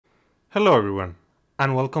Hello everyone,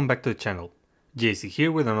 and welcome back to the channel. JC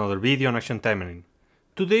here with another video on enchant Taimanin.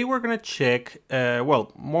 Today we're gonna check,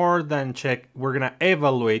 more than check, we're gonna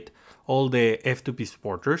evaluate all the F2P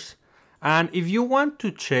supporters. And if you want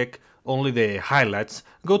to check only the highlights,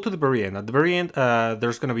 go to the very end. At the very end,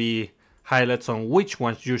 there's gonna be highlights on which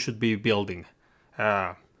ones you should be building.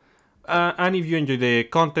 And if you enjoy the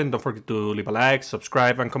content, don't forget to leave a like,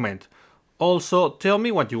 subscribe, and comment. Also, tell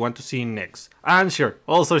me what you want to see next. And sure.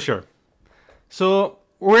 So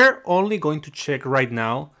we're only going to check right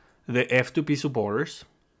now the F2P supporters.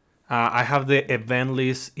 I have the event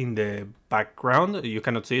list in the background. You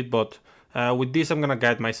cannot see it, but with this I'm gonna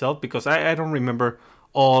guide myself because I don't remember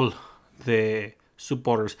all the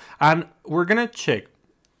supporters. And we're gonna check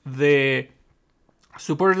the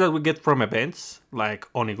supporters that we get from events like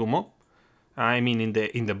Onigumo. I mean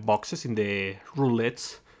in the boxes, in the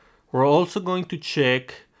roulettes. We're also going to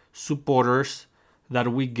check supporters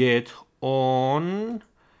that we get on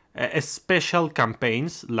special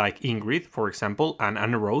campaigns like Ingrid, for example,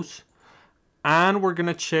 and Rose. And we're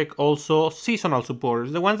gonna check also seasonal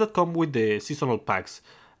supporters, the ones that come with the seasonal packs,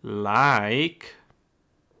 like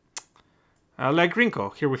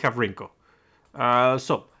Rinko. Here we have Rinko.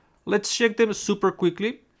 So let's check them super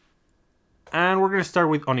quickly, and we're gonna start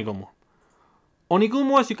with Onigumo.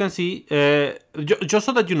 Onigumo, as you can see, just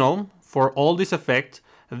so that you know, for all this effect,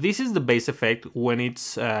 this is the base effect when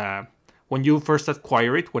it's when you first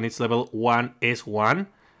acquire it, when it's level 1S1,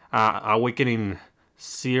 awakening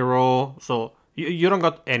 0, so you don't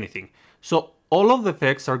got anything. So all of the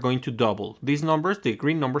effects are going to double. These numbers, the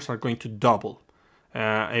green numbers, are going to double.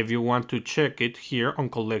 If you want to check it here on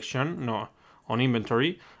collection, no, on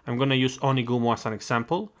inventory, I'm going to use Onigumo as an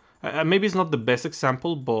example. Maybe it's not the best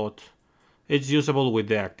example, but it's usable with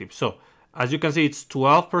the active. So as you can see, it's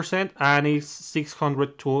 12% and it's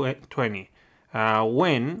 620.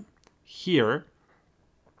 When here,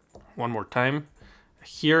 one more time,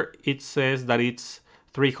 here it says that it's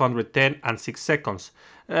 310 and 6 seconds.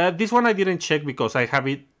 This one I didn't check because I have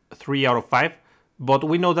it 3 out of 5, but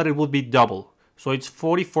we know that it would be double. So it's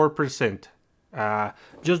 44%.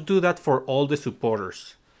 Just do that for all the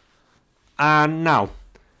supporters. And now,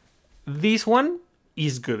 this one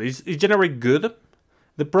is good. It's generally good.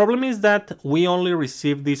 The problem is that we only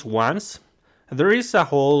receive this once. There is a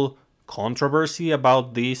whole controversy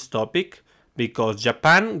about this topic because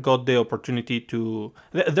Japan got the opportunity to...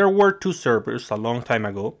 There were two servers a long time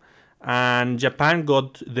ago, and Japan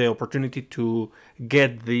got the opportunity to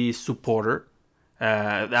get the supporter,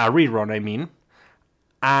 a rerun I mean,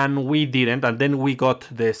 and we didn't, and then we got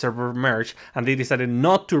the server merge, and they decided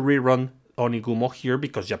not to rerun Onigumo here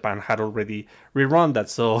because Japan had already rerun that,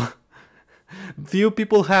 so few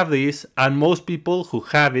people have this, and most people who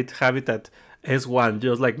have it at S1,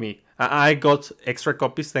 just like me. I got extra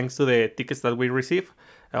copies thanks to the tickets that we receive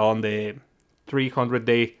on the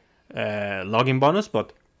 300-day login bonus,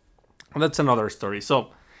 but that's another story. So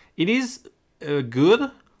it is good,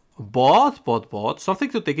 but something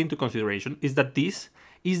to take into consideration is that this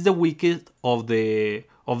is the weakest of the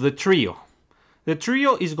trio. The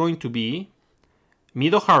trio is going to be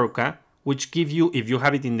Mido Haruka, which give you, if you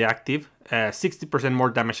have it in the active, 60% more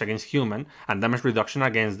damage against human and damage reduction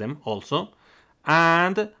against them also,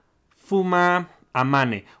 and Fuma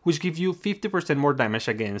Amane, which gives you 50% more damage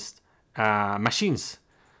against machines.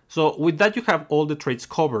 So with that you have all the traits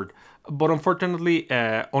covered, but unfortunately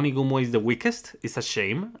Onigumo is the weakest. It's a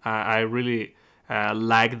shame. I really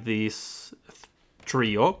like this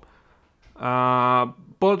trio, but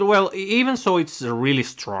well, even so it's really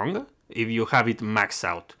strong if you have it maxed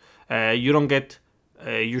out. You don't get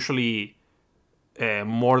usually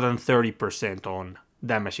more than 30% on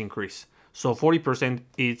damage increase. So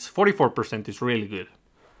 44% is really good.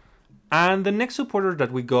 And the next supporter that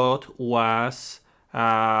we got was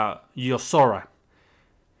Yosora.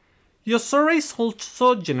 Yosora is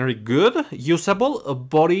also generally good, usable,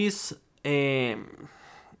 but is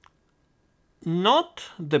not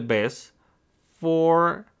the best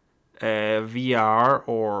for VR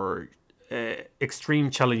or extreme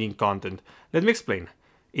challenging content. Let me explain.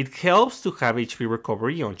 It helps to have HP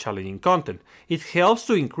recovery on challenging content. It helps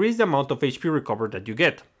to increase the amount of HP recovered that you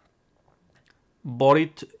get. But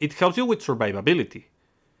it helps you with survivability.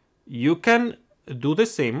 You can do the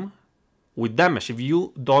same with damage. If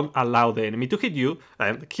you don't allow the enemy to hit you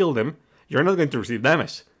and kill them, you're not going to receive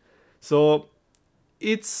damage. So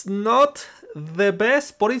it's not the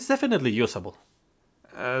best, but it's definitely usable.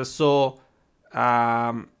 This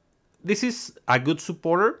is a good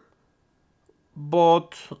supporter,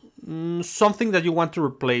 but something that you want to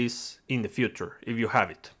replace in the future if you have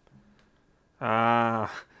it.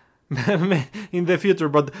 in the future,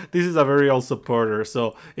 but this is a very old supporter,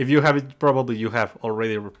 so if you have it, probably you have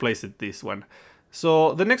already replaced this one.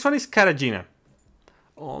 So the next one is Katarzyna.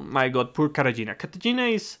 Oh my god, poor Katarzyna.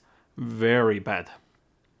 Katarzyna is very bad.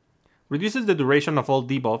 Reduces the duration of all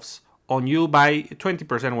debuffs on you by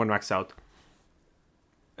 20% when maxed out.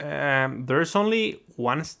 There's only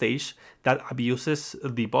one stage that abuses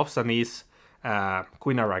debuffs, and is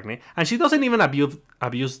Queen Arachne, and she doesn't even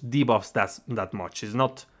abuse debuffs that much. It's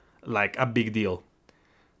not like a big deal.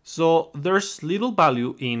 So there's little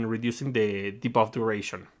value in reducing the debuff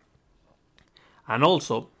duration. And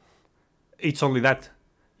also, it's only that.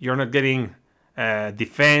 You're not getting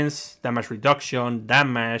defense, damage reduction,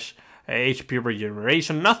 damage, HP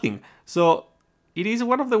regeneration, nothing. So it is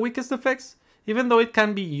one of the weakest effects. Even though it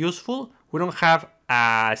can be useful, we don't have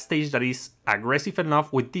a stage that is aggressive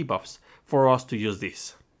enough with debuffs for us to use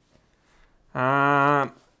this.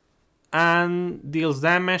 And deals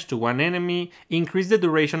damage to one enemy. Increase the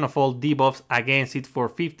duration of all debuffs against it for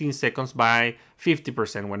 15 seconds by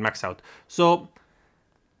 50% when maxed out. So,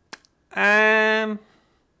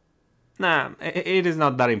 nah, it is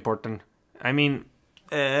not that important. I mean,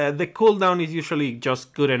 the cooldown is usually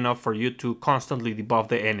just good enough for you to constantly debuff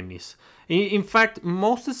the enemies. In fact,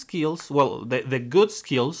 most skills, well, the good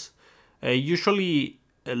skills usually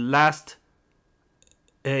last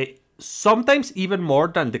sometimes even more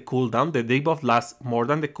than the cooldown. The debuff lasts more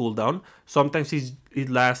than the cooldown. Sometimes it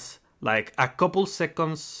lasts like a couple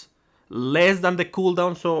seconds less than the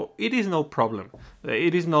cooldown, so it is no problem.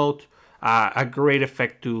 It is not a great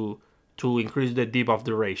effect to increase the debuff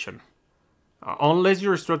duration. Unless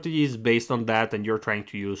your strategy is based on that and you're trying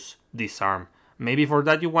to use Disarm. Maybe for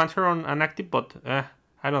that you want her on an active, but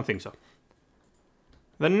I don't think so.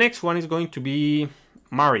 The next one is going to be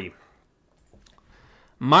Mari.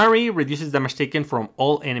 Mari reduces damage taken from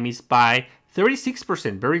all enemies by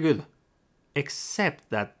 36%, very good. Except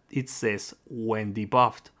that it says when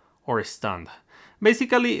debuffed or stunned.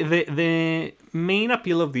 Basically, the main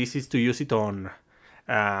appeal of this is to use it on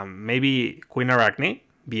maybe Queen Arachne,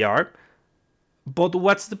 BR. But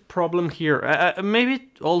what's the problem here?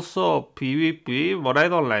 Maybe also PvP, but I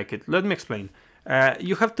don't like it. Let me explain.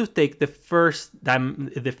 You have to take the first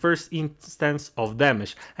instance of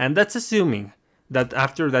damage, and that's assuming that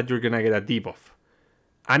after that you're gonna get a debuff,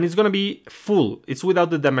 and it's gonna be full. It's without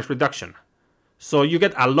the damage reduction, so you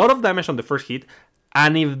get a lot of damage on the first hit,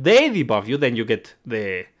 and if they debuff you, then you get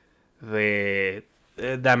the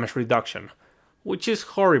damage reduction, which is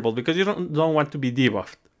horrible because you don't want to be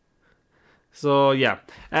debuffed. So yeah,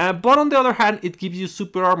 but on the other hand, it gives you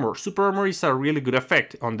super armor. Super armor is a really good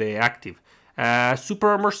effect on the active. Super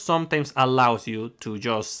armor sometimes allows you to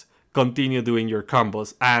just continue doing your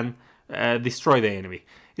combos and destroy the enemy.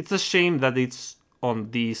 It's a shame that it's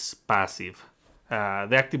on this passive. The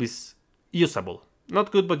active is usable.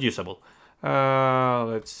 Not good, but usable.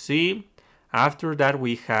 Let's see. After that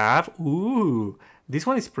we have... Ooh, this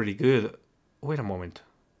one is pretty good. Wait a moment.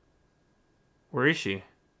 Where is she?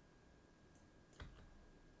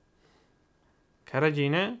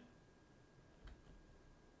 Katarzyna?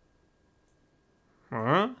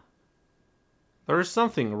 Huh? There's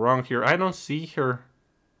something wrong here. I don't see her.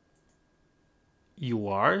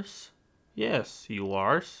 URs? Yes,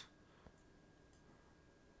 URs.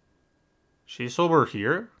 She's over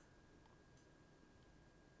here.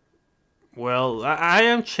 Well, I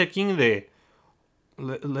am checking the...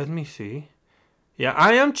 Let me see. Yeah,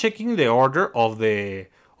 I am checking the order of the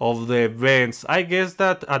events. I guess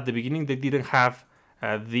that at the beginning they didn't have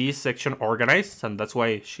this section organized, and that's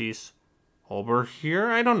why she's over here.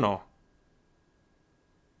 I don't know.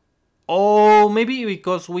 Oh, maybe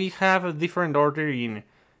because we have a different order in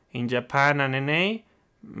Japan and NA.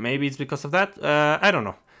 Maybe it's because of that. I don't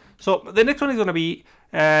know. So the next one is gonna be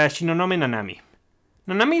Shinonome Nanami.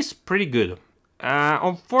 Nanami is pretty good.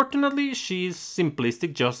 Unfortunately, she's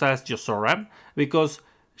simplistic, just as Yosora, because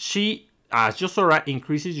she, as Yosora,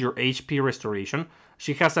 increases your HP restoration.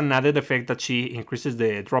 She has an added effect that she increases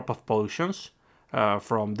the drop of potions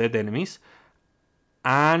from dead enemies.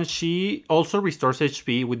 And she also restores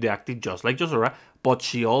HP with the active, just like Yosora, but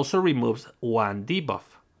she also removes one debuff.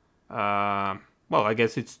 Well, I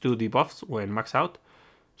guess it's 2 debuffs when max out.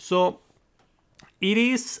 So it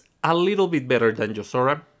is a little bit better than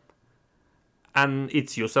Yosora, and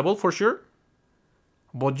it's usable for sure.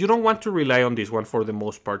 But you don't want to rely on this one for the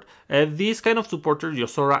most part. These kind of supporters,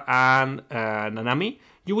 Yosora and Nanami,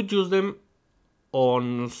 you would use them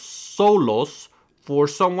on solos for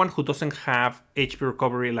someone who doesn't have HP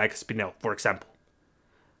recovery like Spinel, for example.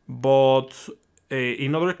 But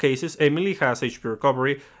in other cases, Emily has HP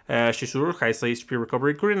recovery, Shizuru has HP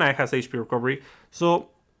recovery, Kurenai has HP recovery. So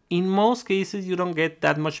in most cases you don't get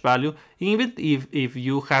that much value. Even if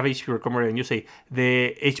you have HP recovery and you say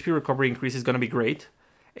the HP recovery increase is going to be great,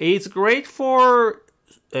 it's great for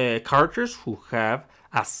characters who have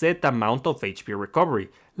a set amount of HP recovery,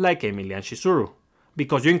 like Emily and Shizuru,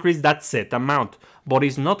 because you increase that set amount. But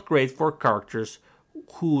it's not great for characters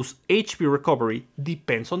whose HP recovery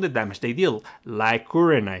depends on the damage they deal, like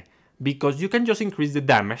Kurenai, because you can just increase the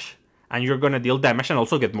damage and you're gonna deal damage and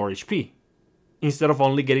also get more HP, instead of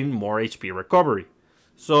only getting more HP recovery.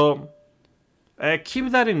 So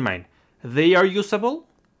keep that in mind. They are usable,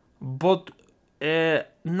 but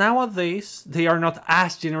nowadays they are not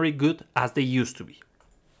as generally good as they used to be.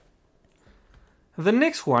 The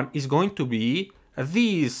next one is going to be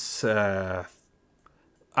this. I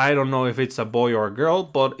don't know if it's a boy or a girl,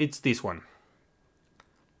 but it's this one.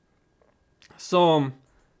 So,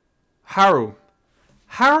 Haru.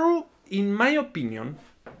 Haru, in my opinion,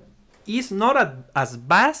 is not as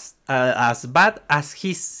bad as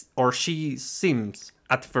he or she seems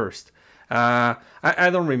at first. I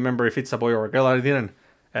don't remember if it's a boy or a girl. I didn't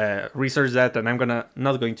research that, and I'm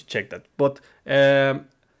not going to check that. But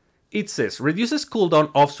it says reduces cooldown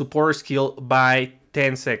of supporter skill by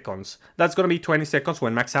 10 seconds. That's gonna be 20 seconds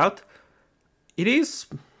when max out. It is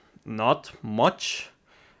not much.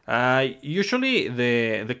 Usually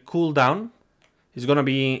the cooldown is gonna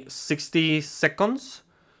be 60 seconds,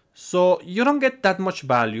 so you don't get that much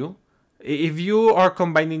value. If you are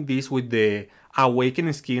combining this with the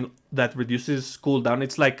awakening skill that reduces cooldown,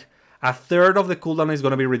 it's like a third of the cooldown is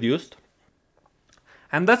gonna be reduced,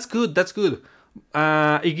 and that's good. That's good.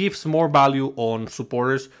 It gives more value on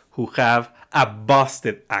supporters who have a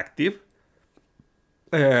busted active.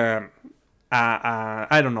 I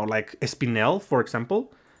don't know, like Spinel, for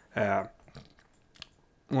example. Wait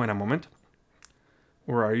a moment.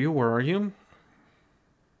 Where are you? Where are you?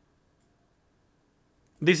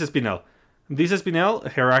 This is Spinel. This is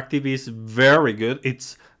Spinel. Her active is very good.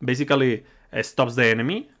 It's basically stops the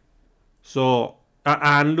enemy. So,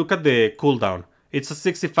 and look at the cooldown. It's a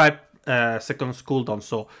 65 seconds cooldown.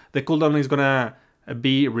 So the cooldown is gonna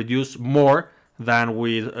be reduced more than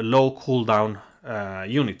with low cooldown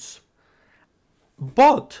units.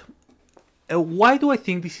 But why do I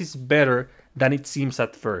think this is better than it seems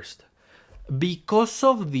at first? Because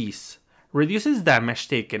of this, reduces damage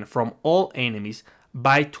taken from all enemies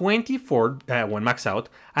by 24 when max out,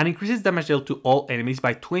 and increases damage dealt to all enemies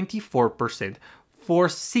by 24% for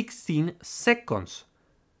 16 seconds.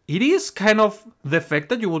 It is kind of the effect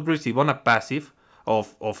that you would receive on a passive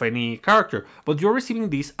of any character, but you're receiving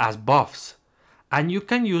this as buffs, and you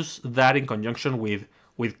can use that in conjunction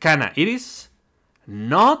with Kana. It is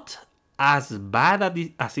not as bad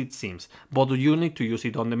as it seems, but you need to use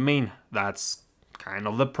it on the main. That's kind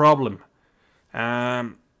of the problem.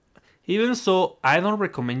 Even so, I don't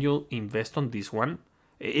recommend you invest on this one.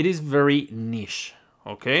 It is very niche,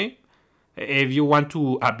 okay? If you want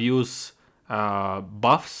to abuse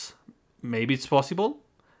buffs, maybe it's possible,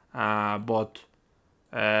 but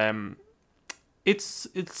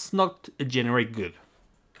it's not generally good.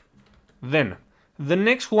 Then the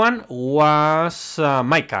next one was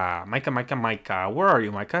Maika. Maika. Where are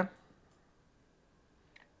you, Maika?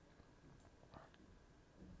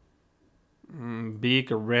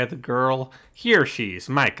 Big red girl. Here she is,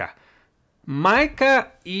 Maika. Maika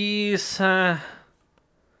is...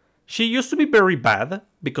 she used to be very bad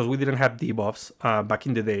because we didn't have debuffs back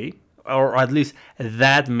in the day, or at least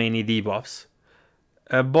that many debuffs.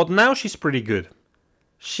 But now she's pretty good.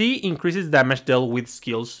 She increases damage dealt with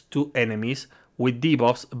skills to enemies with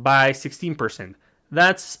debuffs by 16%.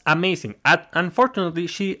 That's amazing. Unfortunately,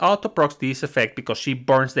 she auto-procs this effect because she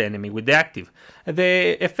burns the enemy with the active.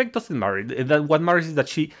 The effect doesn't matter. What matters is that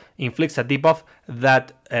she inflicts a debuff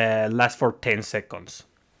that lasts for 10 seconds.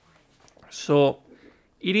 So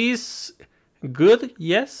it is good,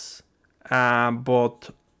 yes,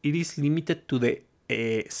 but it is limited to the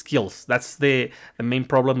skills. That's the main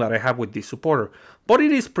problem that I have with this supporter. But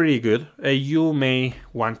it is pretty good. You may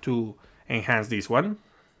want to enhance this one.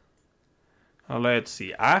 Let's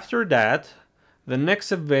see. After that, the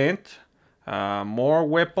next event, more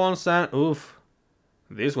weapons and oof,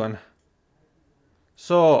 this one.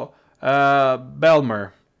 So,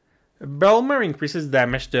 Belmer. Belmer increases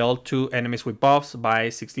damage dealt to enemies with buffs by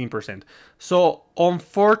 16%. So,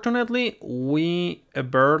 unfortunately, we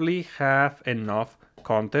barely have enough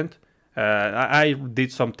content. I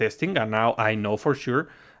did some testing, and now I know for sure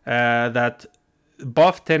that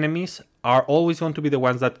buffed enemies are always going to be the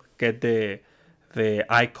ones that get the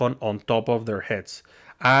icon on top of their heads.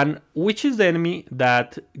 And which is the enemy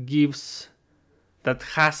that has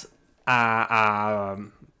a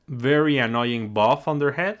very annoying buff on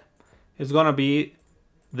their head is gonna be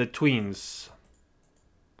the twins.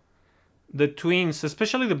 The twins,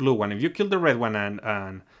 especially the blue one. If you kill the red one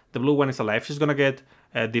and the blue one is alive, she's gonna get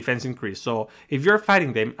a defense increase. So if you're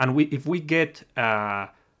fighting them, and if we get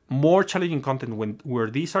more challenging content where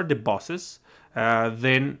these are the bosses,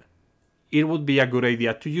 then it would be a good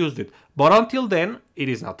idea to use it. But until then, it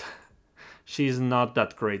is not. She's not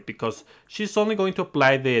that great because she's only going to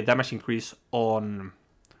apply the damage increase on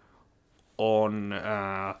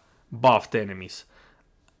buffed enemies.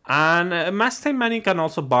 And Mask Taimanin can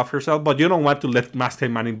also buff herself, but you don't want to let Mask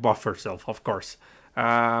Taimanin buff herself, of course.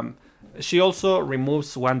 She also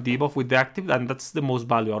removes one debuff with the active, and that's the most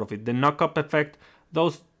value out of it. The knock-up effect,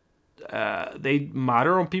 those they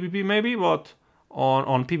matter on PvP maybe, but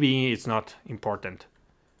on PvE it's not important.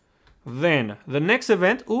 Then the next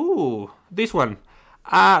event, ooh, this one.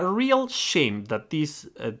 A real shame that this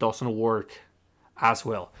doesn't work as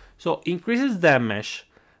well. So increases damage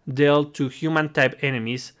dealt to human type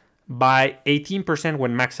enemies by 18%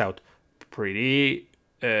 when maxed out. Pretty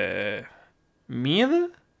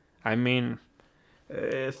mid? I mean,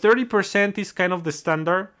 30% is kind of the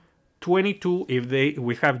standard. 22 if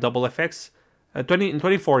we have double effects.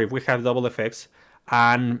 24 if we have double effects.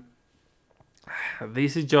 And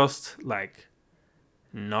this is just like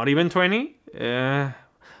not even 20.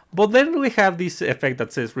 But then we have this effect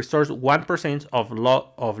that says restores 1% of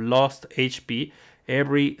lost HP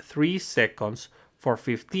every 3 seconds for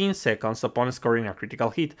 15 seconds upon scoring a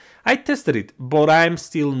critical hit. I tested it, but I'm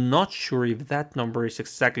still not sure if that number is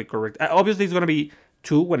exactly correct. Obviously, it's going to be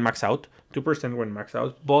 2 when max out, 2% when max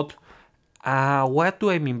out, but what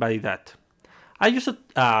do I mean by that? I use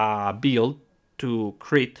a build to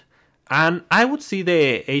crit, and I would see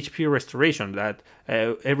the HP restoration, that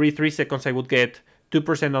every 3 seconds I would get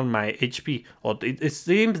 2% on my HP. Or it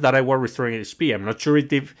seems that I was restoring HP. I'm not sure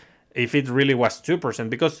if it really was 2%,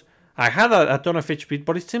 because I had a ton of HP,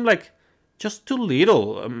 but it seemed like just too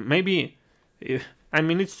little. Maybe, I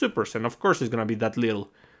mean, it's 2%. Of course it's going to be that little.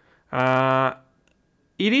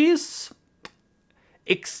 It is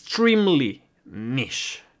extremely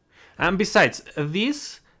niche. And besides,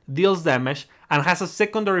 this deals damage and has a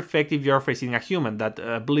secondary effect if you're facing a human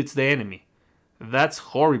that bleeds the enemy. That's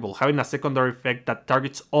horrible, having a secondary effect that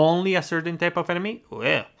targets only a certain type of enemy.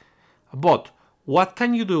 Well, but what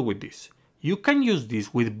can you do with this? You can use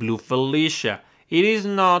this with Blue Felicia. It is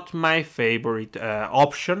not my favorite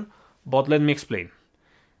option, but let me explain.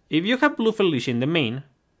 If you have Blue Felicia in the main,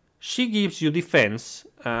 she gives you defense.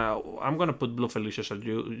 I'm gonna put Blue Felicia so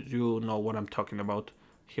you know what I'm talking about.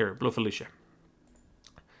 Here, Blue Felicia.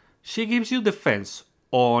 She gives you defense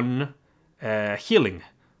on healing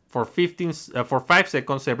for 5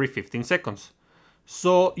 seconds every 15 seconds.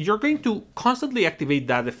 So you're going to constantly activate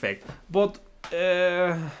that effect, but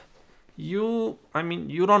you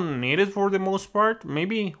don't need it for the most part.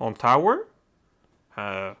 Maybe on tower,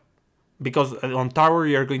 because on tower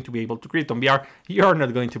you're going to be able to crit. On BR you're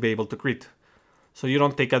not going to be able to crit, so you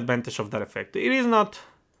don't take advantage of that effect. It is not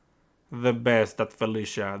the best, that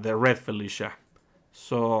Felicia, the red Felicia.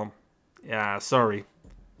 So yeah, sorry.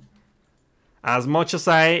 As much as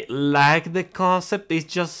I like the concept, it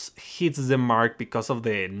just hits the mark because of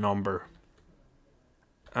the number.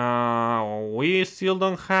 We still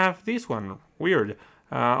don't have this one. Weird.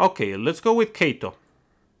 Okay, let's go with Kaito.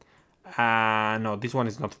 No, this one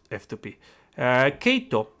is not F2P.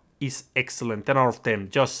 Kaito is excellent, 10 out of 10.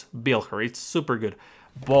 Just build her, it's super good.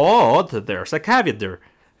 But there's a caveat there.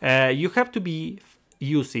 You have to be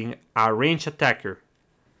using a ranged attacker.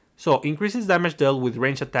 So, increases damage dealt with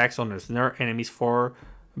ranged attacks on snare enemies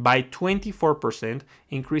by 24%.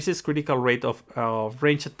 Increases critical rate of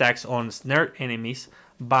ranged attacks on snare enemies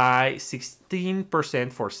by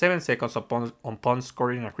 16% for 7 seconds upon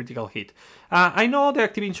scoring a critical hit. I know the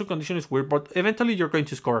activation condition is weird, but eventually you're going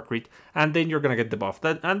to score a crit, and then you're going to get the buff,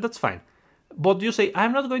 and that's fine. But you say,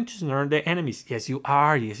 I'm not going to snare the enemies. Yes, you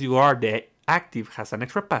are. Yes, you are. The active has an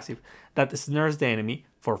extra passive that snares the enemy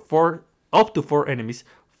for up to 4 enemies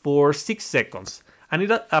for 6 seconds, and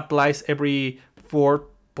it applies every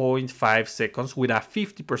 4.5 seconds with a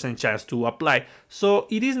 50% chance to apply. So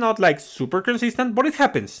it is not like super consistent, but it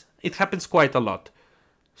happens. It happens quite a lot.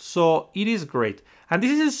 So it is great. And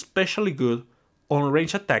this is especially good on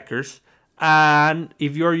ranged attackers, and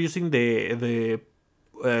if you're using the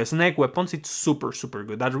snake weapons, it's super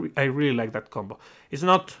good. I really like that combo. It's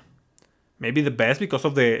not maybe the best because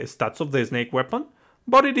of the stats of the snake weapon,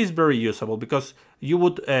 but it is very usable because you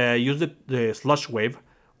would use the slush wave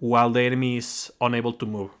while the enemy is unable to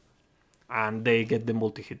move, and they get the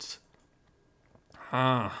multi-hits.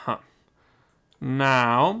 Now,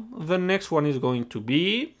 the next one is going to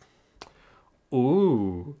be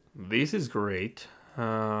Ooh, this is great.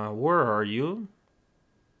 Where are you?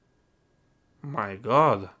 My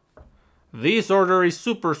god. This order is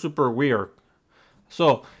super weird.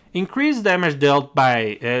 So, increase damage dealt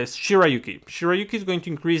by Shirayuki. Shirayuki is going to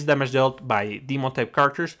increase damage dealt by demon type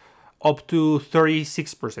characters up to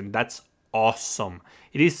 36%. That's awesome.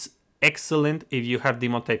 It is excellent if you have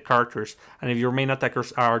demon type characters and if your main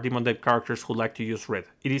attackers are demon type characters who like to use red.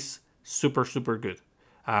 It is super good.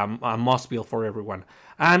 A must build for everyone.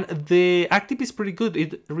 And the active is pretty good.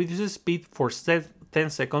 It reduces speed for 10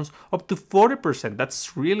 seconds up to 40%.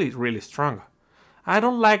 That's really strong. I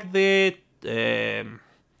don't like the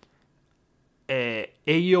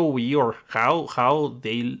AoE or how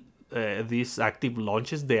they this active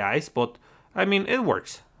launches the ice, but I mean it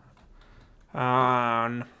works.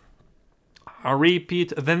 A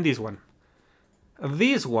repeat. Then this one.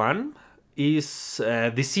 This one is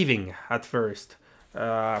deceiving at first.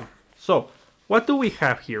 So what do we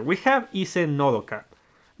have here? We have Ise Nodoka.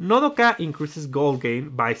 Nodoka increases gold gain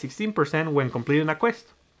by 16% when completing a quest.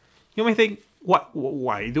 You may think,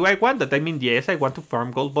 why do I want that? I mean, yes, I want to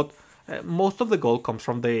farm gold, but most of the gold comes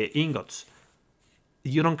from the ingots.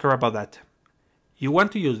 You don't care about that. You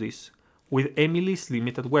want to use this with Emily's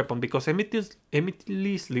limited weapon, because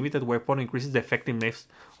Emily's limited weapon increases the effectiveness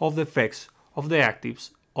of the effects of the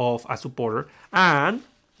actives of a supporter, and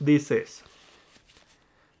this is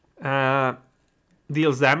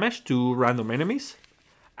deals damage to random enemies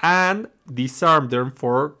and disarm them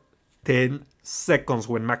for 10 seconds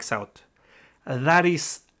when maxed out. That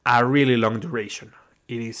is a really long duration.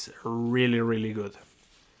 It is really good.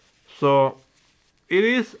 So it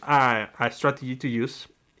is a strategy to use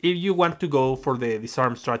if you want to go for the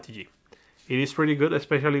disarm strategy. It is pretty good,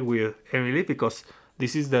 especially with Emily, because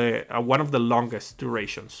this is the one of the longest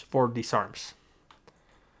durations for disarms.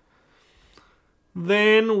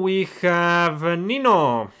 Then we have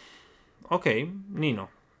Nino. Okay, Nino.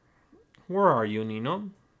 Where are you, Nino?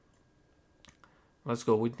 Let's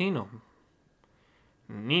go with Nino.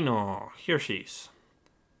 Nino, here she is.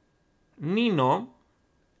 Nino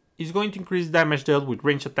is going to increase damage dealt with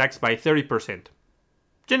ranged attacks by 30%.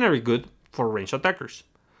 Generally good for ranged attackers.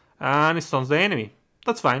 And it stuns the enemy.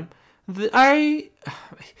 That's fine. It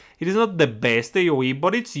is not the best AoE,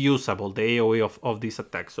 but it's usable, the AoE of this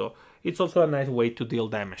attack. So it's also a nice way to deal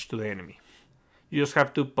damage to the enemy. You just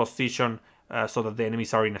have to position so that the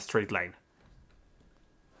enemies are in a straight line.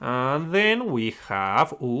 And then we have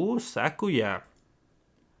Sakuya.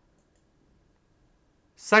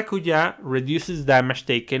 Sakuya reduces damage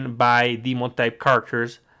taken by demon type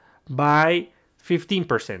characters by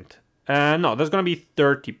 15%. No, that's gonna be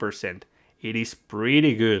 30%. It is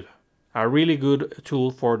pretty good. A really good tool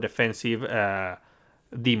for defensive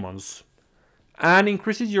demons. And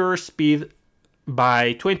increases your speed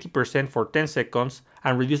by 20% for 10 seconds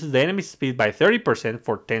and reduces the enemy's speed by 30%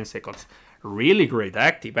 for 10 seconds. Really great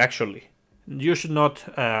active, actually. You should not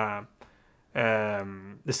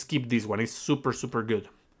skip this one. It's super good.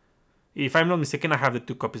 If I'm not mistaken, I have the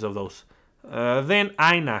 2 copies of those. Then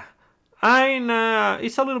Aina. Aina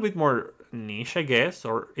is a little bit more niche, I guess,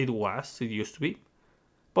 or it used to be.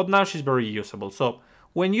 But now she's very usable. So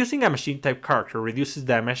when using a machine type character, reduces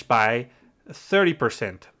damage by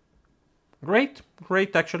 30%. Great,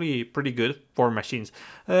 actually pretty good for machines.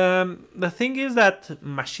 The thing is that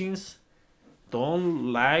machines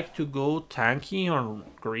don't like to go tanky or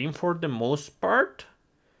green for the most part.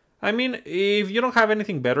 I mean, if you don't have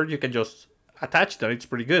anything better, you can just attach them. It's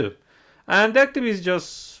pretty good. And the active is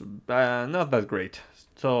just not that great.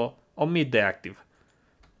 So omit the active.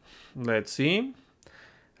 Let's see.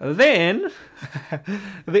 Then,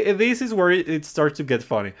 this is where it starts to get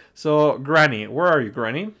funny. So, Granny. Where are you,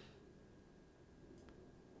 Granny?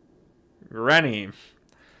 Granny.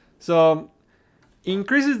 So,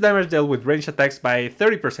 increases damage dealt with ranged attacks by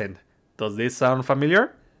 30%. Does this sound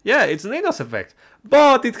familiar? Yeah, it's Nino's effect.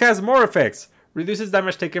 But it has more effects. Reduces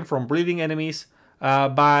damage taken from bleeding enemies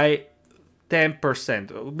by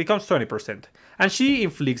 10%. Becomes 20%. And she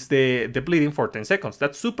inflicts the bleeding for 10 seconds.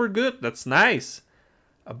 That's super good. That's nice.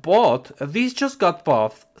 But this just got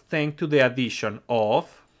buffed thanks to the addition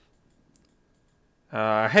of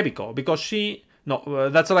Hebiko, because she... No,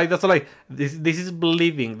 that's a lie. This is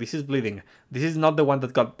bleeding. This is not the one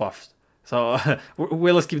that got buffed. So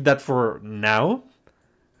we'll skip that for now.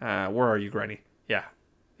 Where are you, Granny? Yeah,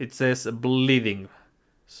 it says bleeding.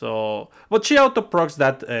 So, but she auto procs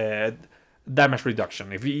that damage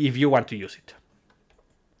reduction if you want to use it.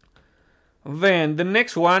 Then the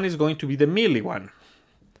next one is going to be the melee one.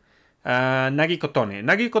 Nagi Kotone.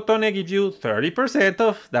 Nagi Kotone gives you 30%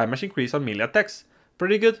 of damage increase on melee attacks.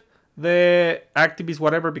 Pretty good. The active is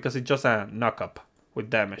whatever because it's just a knock-up with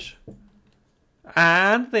damage.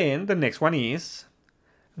 And then the next one is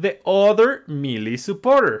the other melee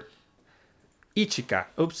supporter. Ichika.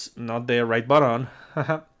 Oops, not the right button.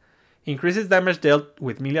 Increases damage dealt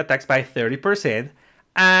with melee attacks by 30%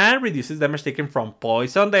 and reduces damage taken from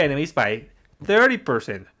poisoned enemies by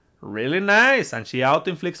 30%. Really nice. And she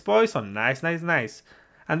auto-inflicts poison. Nice, nice, nice.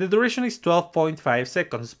 And the duration is 12.5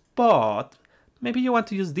 seconds. But maybe you want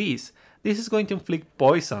to use this. This is going to inflict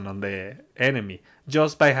poison on the enemy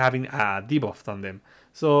just by having a debuff on them.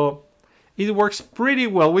 So it works pretty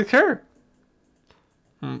well with her.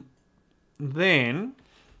 Then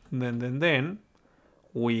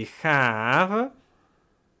we have...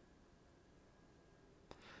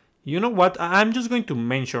 You know what? I'm just going to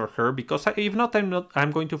mention her because if not,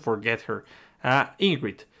 I'm going to forget her.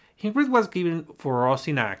 Ingrid. Ingrid was given for us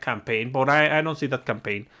in a campaign, but I don't see that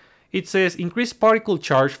campaign. It says increase particle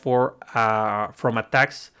charge for from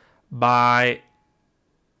attacks by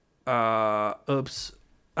oops.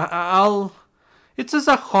 It says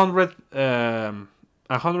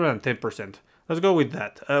 110%. Let's go with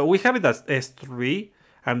that. We have it as S3,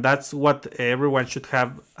 and that's what everyone should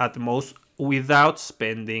have at most without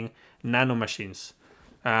spending nanomachines,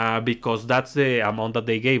 because that's the amount that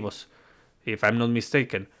they gave us, if I'm not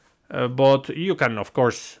mistaken. But you can, of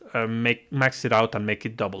course, max it out and make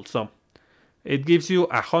it double. So it gives you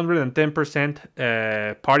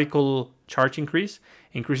 110% particle charge increase,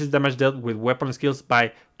 increases damage dealt with weapon skills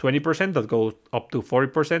by 20%, that goes up to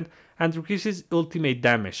 40%, and increases ultimate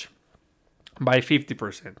damage by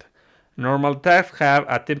 50%. Normal attacks have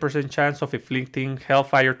a 10% chance of inflicting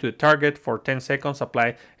hellfire to the target for 10 seconds,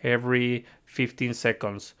 applied every 15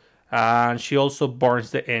 seconds. And she also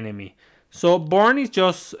burns the enemy. So burn is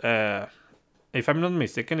just, if I'm not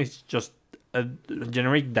mistaken, it's just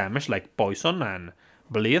generic damage like poison and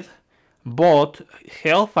bleed. But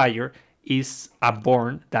hellfire is a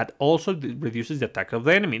burn that also reduces the attack of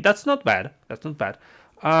the enemy. That's not bad. That's not bad.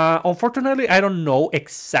 Unfortunately, I don't know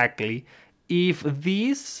exactly if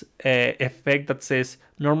this effect that says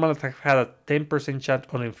normal attack had a 10% chance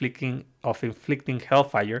of inflicting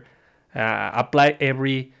hellfire applied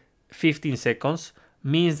every 15 seconds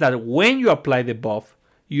means that when you apply the buff,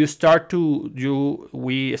 we start the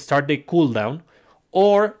cooldown,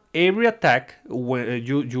 or every attack when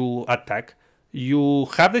you attack, you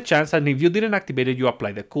have the chance, and if you didn't activate it, you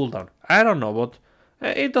apply the cooldown. I don't know, but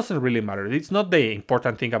it doesn't really matter. It's not the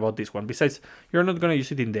important thing about this one. Besides, you're not gonna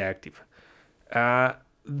use it in the active.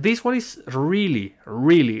 This one is really,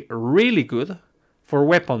 really, really good for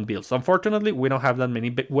weapon builds. Unfortunately, we don't have that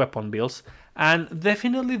many weapon builds, and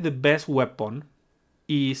definitely the best weapon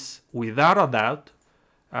is, without a doubt,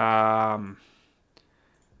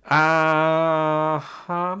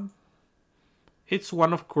 it's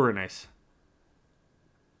one of Kurenai's.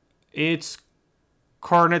 It's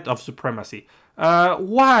Cornet of Supremacy.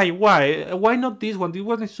 Why not this one? This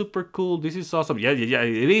one is super cool. This is awesome. Yeah,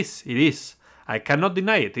 it is. I cannot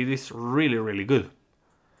deny it. It is really, really good.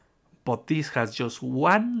 But this has just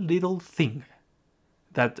one little thing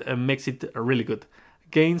that makes it really good.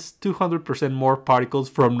 Gains 200% more particles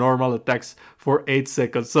from normal attacks for 8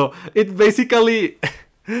 seconds. So it basically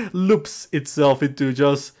loops itself into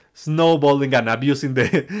just snowballing and abusing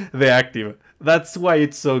the active. That's why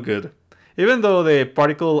it's so good. Even though the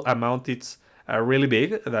particle amount is really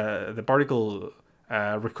big, the particle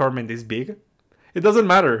requirement is big, it doesn't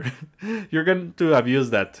matter. You're going to abuse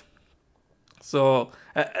that. So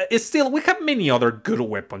it's still, we have many other good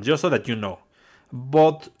weapons, just so that you know.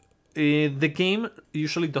 But the game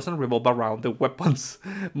usually doesn't revolve around the weapons.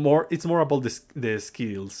 It's more about the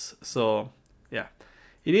skills. So yeah,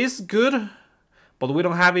 it is good, but we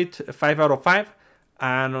don't have it 5 out of 5,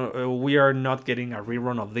 and we are not getting a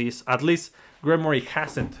rerun of this. At least Gremory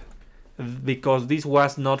hasn't, because this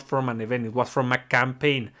was not from an event, it was from a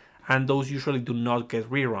campaign, and those usually do not get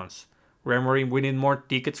reruns. Gremory, we need more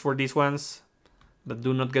tickets for these ones that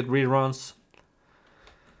do not get reruns.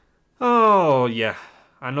 Oh yeah,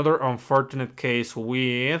 another unfortunate case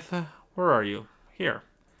with, where are you? Here,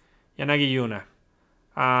 Yanagi Yuna.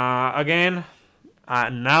 Again,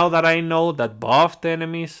 now that I know that buffed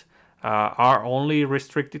enemies are only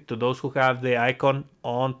restricted to those who have the icon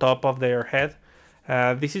on top of their head,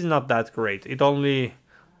 this is not that great. It only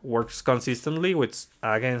works consistently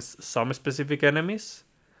against some specific enemies.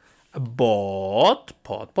 But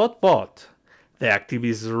the active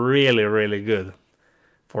is really, really good.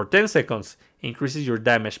 For 10 seconds, increases your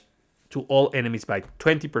damage to all enemies by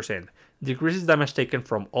 20%, decreases damage taken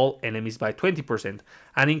from all enemies by 20%,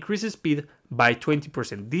 and increases speed by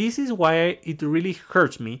 20%. This is why it really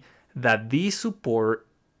hurts me that this support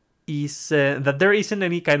is that there isn't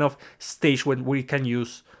any kind of stage where we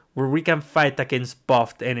can fight against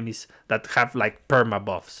buffed enemies that have like perma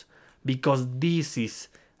buffs, because this is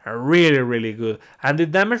really good, and the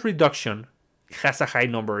damage reduction has a high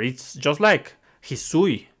number. It's just like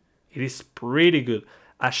Hisui. It is pretty good.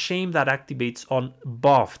 A shame that activates on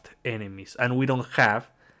buffed enemies, and we don't have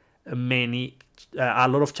a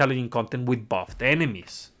lot of challenging content with buffed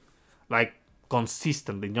enemies, like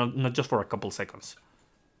consistently, not just for a couple seconds.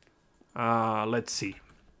 Let's see.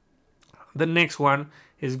 The next one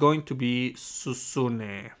is going to be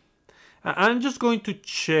Susune. I'm just going to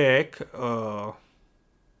check.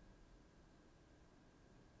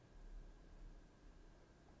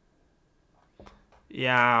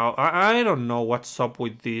 Yeah, I don't know what's up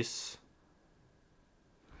with this.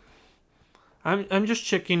 I'm just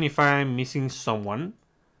checking if I'm missing someone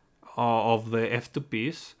of the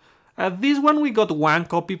F2Ps. This one we got one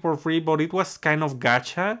copy for free, but it was kind of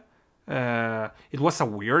gacha. It was a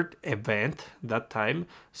weird event that time,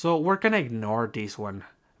 so we're gonna ignore this one.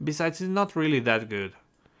 Besides, it's not really that good.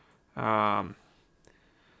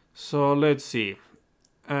 So let's see.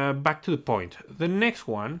 Back to the point. The next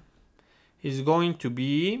one is going to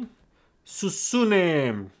be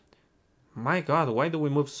Susune. My god, why do we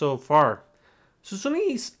move so far? Susune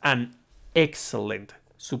is an excellent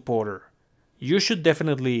supporter. You should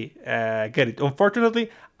definitely get it. Unfortunately,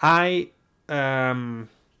 I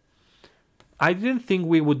didn't think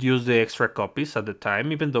we would use the extra copies at the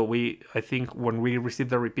time, even though I think when we received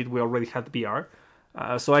the repeat, we already had VR.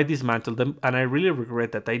 So I dismantled them, and I really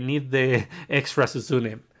regret that. I need the extra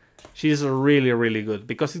Susune. She's really good,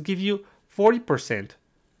 because it gives you 40%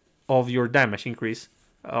 of your damage increase,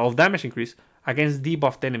 against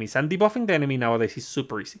debuffed enemies. And debuffing the enemy nowadays is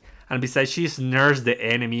super easy. And besides, she snares the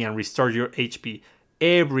enemy and restores your HP.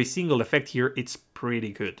 Every single effect here, it's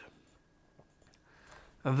pretty good.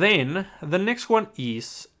 Then, the next one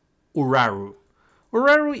is Uraru.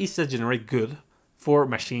 Uraru is a generic good for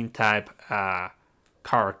machine type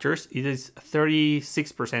characters. It is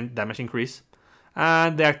 36% damage increase.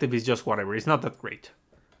 And the active is just whatever. It's not that great.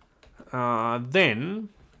 Then,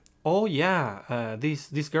 oh yeah,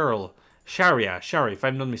 this girl, Sharia, if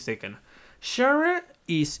I'm not mistaken. Sharia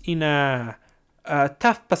is in a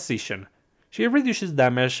tough position. She reduces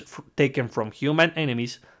damage taken from human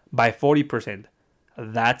enemies by 40%.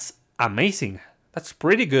 That's amazing. That's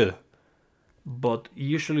pretty good. But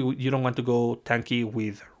usually you don't want to go tanky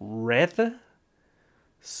with red.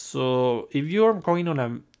 So if you're going on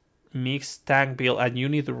a mixed tank build and you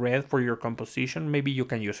need red for your composition, maybe you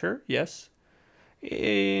can use her, yes.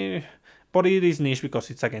 But it is niche because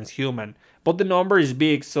it's against human. But the number is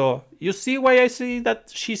big, so you see why I say that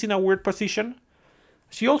she's in a weird position?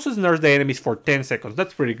 She also snares the enemies for 10 seconds,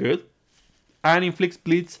 that's pretty good. And inflicts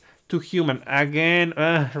bleeds to human. Again,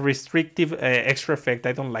 restrictive extra effect,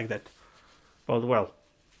 I don't like that. But well,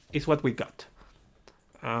 it's what we got.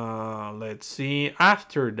 Let's see,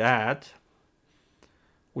 after that,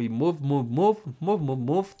 we move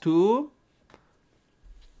to...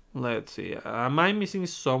 Let's see, am I missing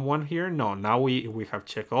someone here? No, now we have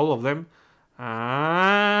checked all of them.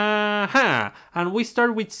 And we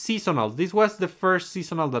start with seasonals. This was the first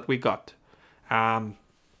seasonal that we got.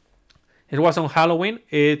 It was on Halloween.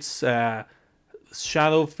 It's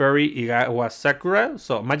Shadow Fairy Igawa Sakura,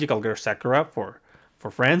 so Magical Girl Sakura for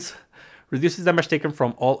friends. Reduces damage taken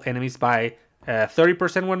from all enemies by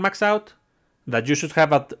 30% when maxed out. That you should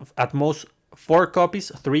have at most 4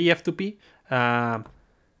 copies, 3 F2P.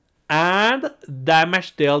 And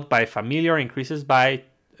damage dealt by familiar increases by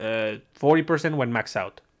 40% when maxed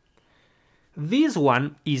out. This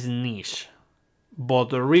one is niche,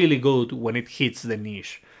 but really good when it hits the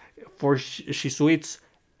niche. For Shisui, it's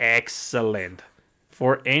excellent.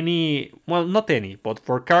 For any, well, not any, but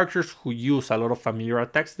for characters who use a lot of familiar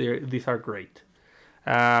attacks, these are great.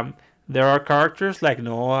 There are characters like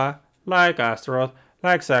Noah, like Astaroth,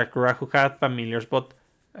 like Sakura, who have familiars, but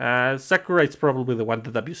Sakura is probably the one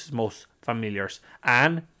that abuses most familiars.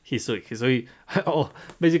 And Hisui, oh,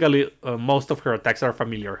 basically most of her attacks are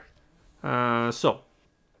familiar. So,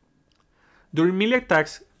 during melee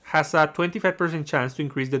attacks, has a 25% chance to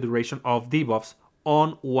increase the duration of debuffs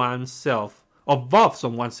on oneself, of buffs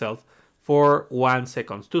on oneself, for 1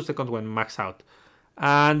 second, 2 seconds when max out.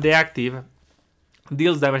 And the active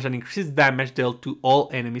deals damage and increases damage dealt to all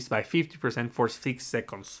enemies by 50% for 6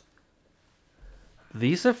 seconds.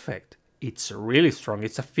 This effect, it's really strong.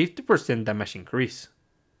 It's a 50% damage increase.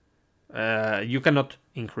 You cannot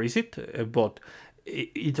increase it, but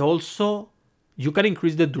it also, you can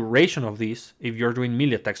increase the duration of this if you're doing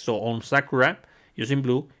melee attacks. So on Sakura, using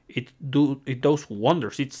blue, it does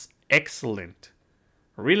wonders. It's excellent.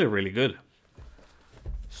 Really, really good.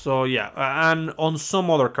 So yeah, and on some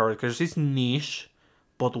other characters it's niche,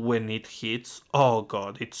 but when it hits, oh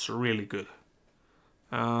god, it's really good.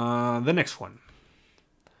 The next one.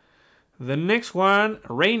 The next one,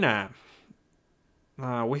 Reina.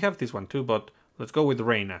 We have this one too, but let's go with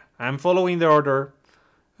Reina. I'm following the order.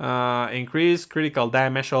 Increase critical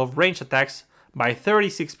damage of range attacks by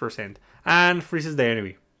 36% and freezes the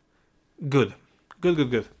enemy. Good. Good,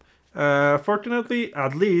 good, good. Fortunately,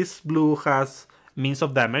 at least Blue has means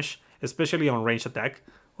of damage, especially on range attack,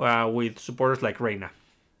 with supporters like Reina.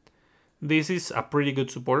 This is a pretty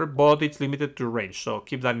good supporter, but it's limited to range, so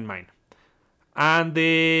keep that in mind. And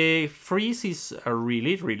the freeze is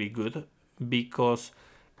really, really good because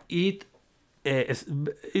it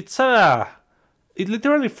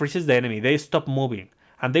literally freezes the enemy. They stop moving,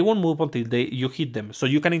 and they won't move until you hit them, so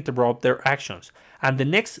you can interrupt their actions. And the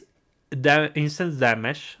next instance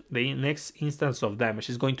of damage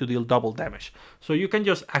is going to deal double damage. So you can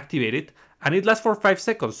just activate it, and it lasts for 5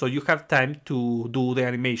 seconds, so you have time to do the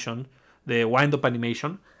animation, the wind-up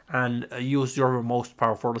animation, and use your most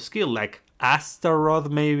powerful skill, like Astaroth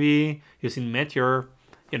maybe, using Meteor,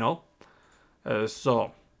 you know.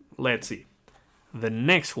 So, let's see. The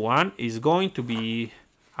next one is going to be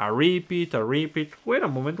a repeat. Wait a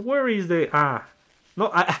moment, where is the...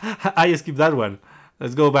 No, I skipped that one.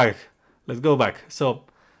 Let's go back. So,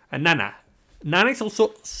 Nana. Nana is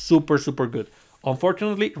also super, super good.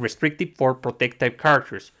 Unfortunately, restrictive for protect type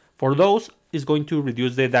characters. For those, it's going to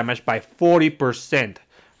reduce the damage by 40%.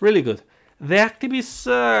 Really good. The active is...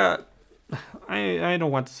 I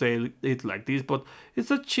don't want to say it like this, but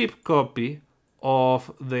it's a cheap copy of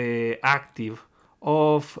the active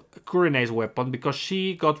of Kurenai's weapon, because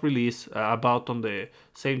she got released about on the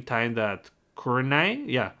same time that Kurenai,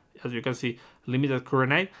 yeah, as you can see, limited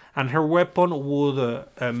Kurenai, and her weapon would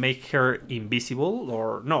make her invisible,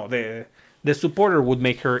 or no, the supporter would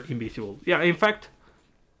make her invisible. Yeah, in fact,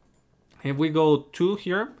 if we go to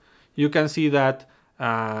here, you can see that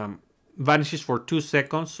vanishes for 2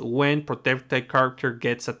 seconds when protected character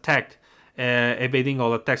gets attacked, evading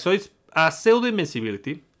all attacks. So it's a pseudo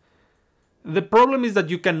invincibility. The problem is that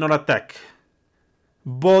you cannot attack,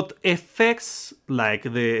 but effects like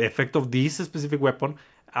the effect of this specific weapon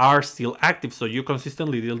are still active, so you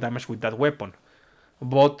consistently deal damage with that weapon.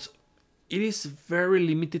 But it is very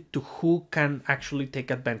limited to who can actually take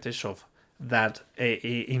advantage of that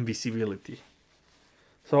invisibility.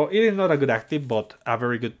 So it is not a good active, but a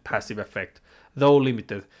very good passive effect, though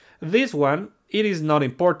limited. This one, it is not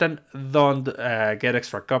important. Don't get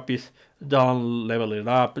extra copies. Don't level it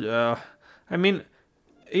up. I mean,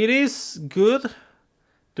 it is good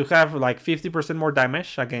to have like 50% more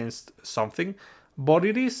damage against something, but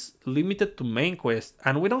it is limited to main quest,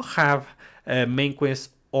 and we don't have a main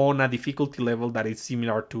quest on a difficulty level that is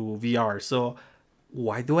similar to VR. So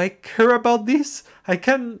why do I care about this? I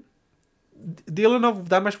can deal enough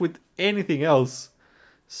damage with anything else.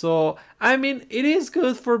 So, I mean, it is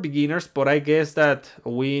good for beginners, but I guess that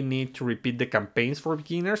we need to repeat the campaigns for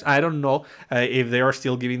beginners. I don't know if they are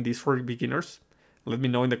still giving this for beginners. Let me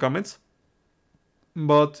know in the comments.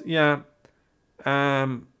 But, yeah,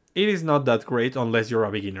 it is not that great unless you're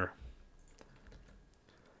a beginner.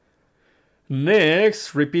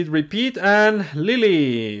 Next, repeat, and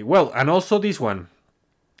Lily. Well, and also this one.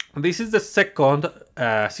 This is the second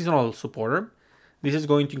seasonal supporter. This is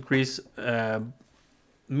going to increase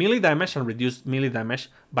melee damage and reduce melee damage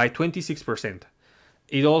by 26%.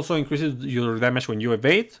 It also increases your damage when you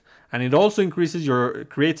evade, and it also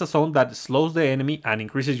creates a zone that slows the enemy and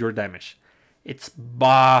increases your damage. It's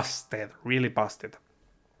busted, really busted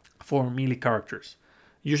for melee characters.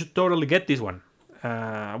 You should totally get this one.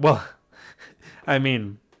 Well, I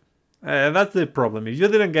mean, that's the problem. If you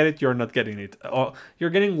didn't get it, you're not getting it. You're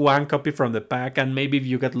getting one copy from the pack, and maybe if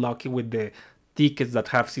you get lucky with the tickets that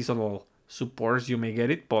have seasonal supporters, you may get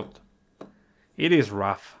it, but it is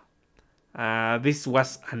rough. This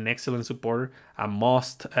was an excellent supporter, a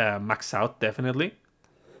must max out, definitely.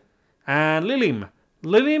 And Lilim.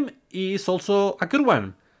 Lilim is also a good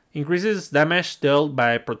one. Increases damage dealt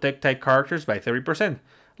by protect type characters by 30%.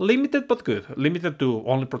 Limited but good. Limited to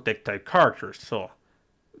only protect type characters, so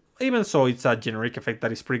even so, it's a generic effect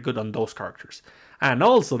that is pretty good on those characters. And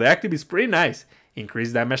also, the active is pretty nice.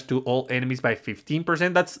 Increase damage to all enemies by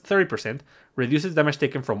 15%, that's 30%. Reduces damage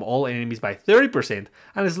taken from all enemies by 30%.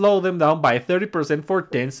 And slow them down by 30% for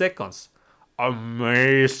 10 seconds.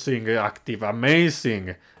 Amazing active,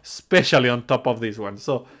 amazing. Especially on top of this one.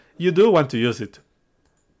 So, you do want to use it.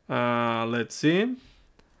 Let's see.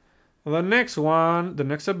 The next one, the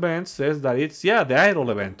next event says that it's, yeah, the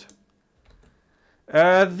idol event.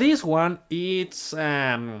 This one, it's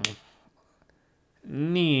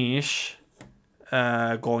niche,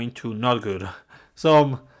 going to not good.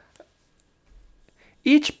 So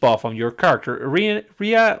each buff on your character,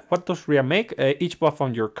 what does Ria make? Each buff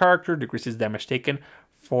on your character decreases damage taken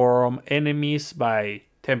from enemies by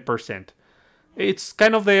 10%. It's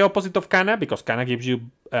kind of the opposite of Kana, because Kana gives you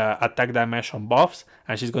attack damage on buffs,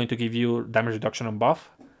 and she's going to give you damage reduction on buff.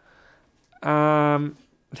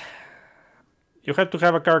 You have to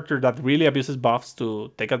have a character that really abuses buffs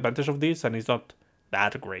to take advantage of this, and it's not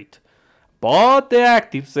that great. But the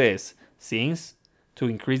active says, since to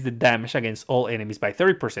increase the damage against all enemies by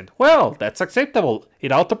 30%. Well, that's acceptable.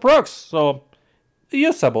 It auto-procs, so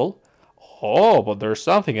usable. Oh, but there's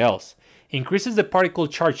something else. Increases the particle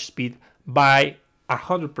charge speed by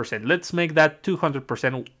 100%. Let's make that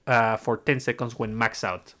 200% for 10 seconds when max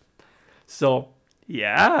out. So,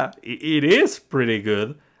 yeah, it is pretty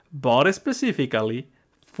good, but specifically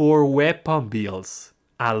for weapon builds,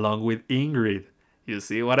 along with Ingrid. You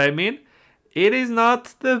see what I mean? It is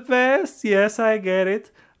not the best, yes, I get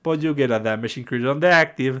it, but you get a damage increase on the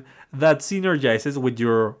active that synergizes with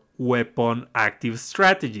your weapon active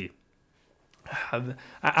strategy.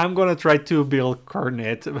 I'm gonna try to build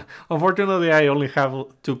Cornet. Unfortunately, I only have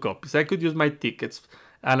 2 copies. I could use my tickets,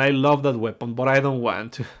 and I love that weapon, but I don't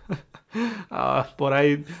want to. But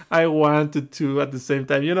I wanted to at the same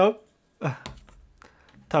time, you know?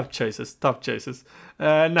 Tough choices, tough choices.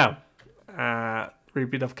 Now,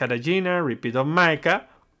 repeat of Katajina, repeat of Maika.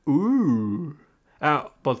 Ooh.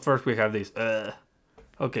 But first we have this.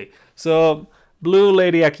 Okay, so Blue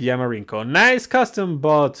Lady Akiyama Rinko. Nice custom,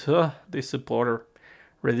 but this supporter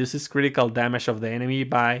reduces critical damage of the enemy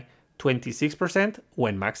by 26%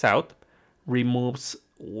 when maxed out. Removes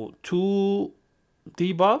 2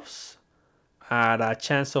 debuffs at a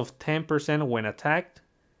chance of 10% when attacked.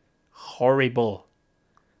 Horrible.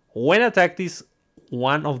 When attacked is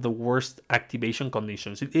one of the worst activation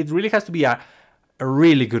conditions. It really has to be a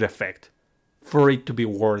really good effect for it to be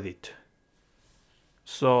worth it.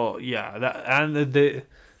 So yeah,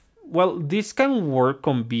 well, this can work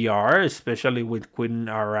on BR, especially with Queen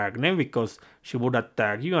Arachne, because she would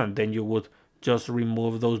attack you and then you would just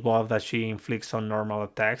remove those buffs that she inflicts on normal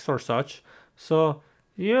attacks or such. So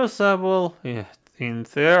usable, yeah, in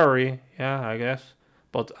theory, yeah, I guess,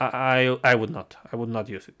 but I would not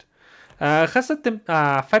use it. Has a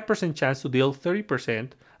 5% chance to deal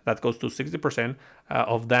 30%, that goes to 60%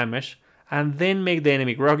 of damage, and then make the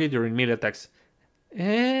enemy groggy during melee attacks.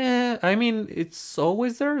 I mean, it's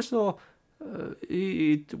always there, so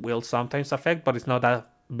it will sometimes affect, but it's not a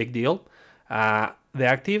big deal. The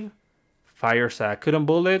active fires a cotton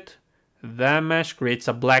bullet, damage, creates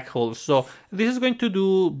a black hole. So this is going to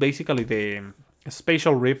do basically the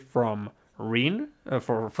spatial rift from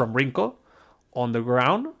from Rinko on the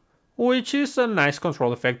ground, which is a nice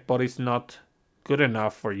control effect, but it's not good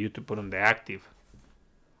enough for you to put on the active.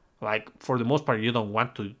 Like, for the most part, you don't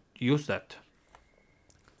want to use that.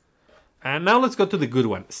 And now let's go to the good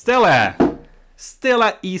one. Stella!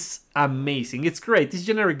 Stella is amazing. It's great. It's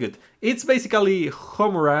generic good. It's basically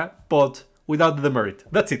Homura, but without the demerit.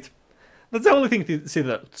 That's it. That's the only thing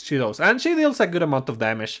she does. And she deals a good amount of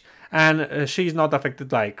damage. And she's not affected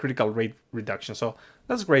by critical rate reduction. So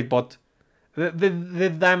that's great, but the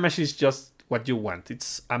damage is just what you want.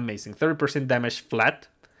 It's amazing. 30% damage flat.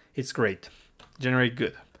 It's great. Generic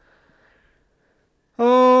good.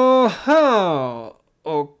 Oh,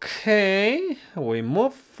 okay. We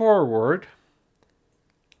move forward.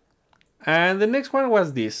 And the next one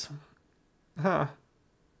was this. A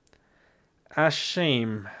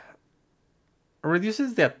shame.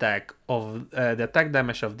 Reduces the attack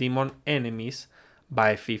damage of demon enemies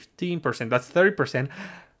by 15%. That's 30%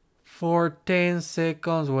 for 10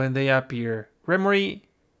 seconds when they appear. Remory,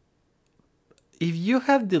 if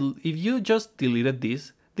you just deleted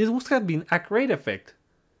this would have been a great effect.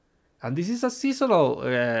 And this is a seasonal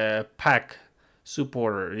pack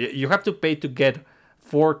supporter. You have to pay to get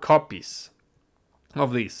 4 copies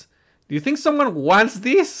of this. Do you think someone wants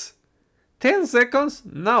this? 10 seconds?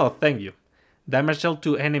 No, thank you. Damage dealt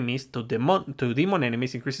to enemies, to demon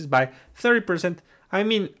enemies, increases by 30%. I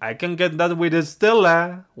mean, I can get that with a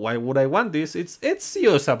Stella. Why would I want this? It's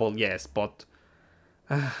usable, yes, but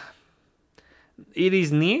it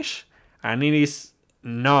is niche and it is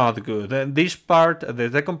not good. This part, the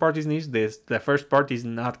second part is niche. The first part is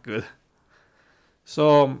not good.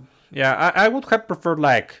 So yeah, I would have preferred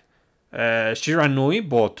like Shiranui,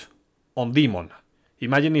 but on demon.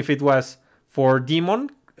 Imagine if it was for demon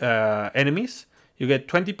enemies, you get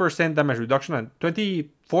 20% damage reduction and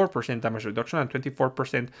 24% damage reduction and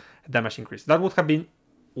 24% damage increase. That would have been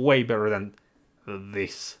way better than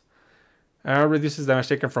this. Reduces damage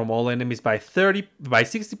taken from all enemies by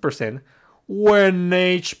 60% when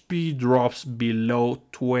HP drops below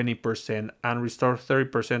 20% and restores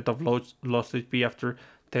 30% of lost HP after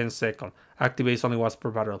 10 seconds. Activates only once per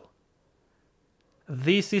battle.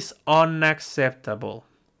 This is unacceptable.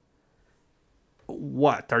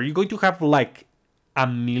 What? Are you going to have like a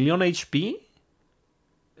million HP?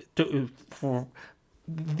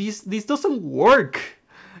 This doesn't work.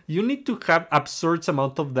 You need to have absurd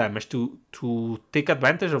amount of damage to take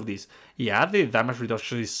advantage of this. Yeah, the damage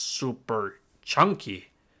reduction is super chunky,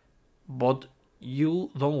 but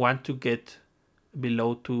you don't want to get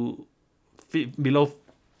below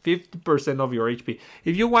 50% of your HP.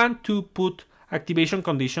 If you want to put activation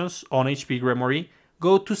conditions on HP Gremory,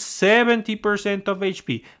 go to 70% of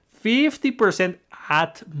HP, 50%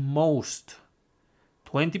 at most.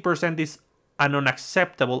 20% is an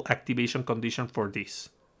unacceptable activation condition for this.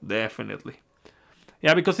 Definitely.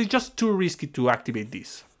 Yeah, because it's just too risky to activate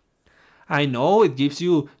this. I know it gives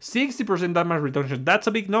you 60% damage reduction. That's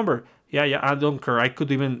a big number. Yeah, I don't care. I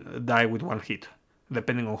could even die with one hit,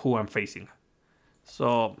 depending on who I'm facing.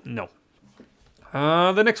 So, no.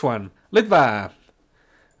 The next one. Litva.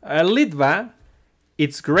 Litva,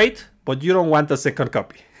 it's great, but you don't want a second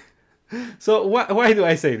copy. So, why do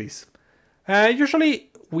I say this? Usually,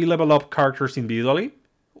 we level up characters individually.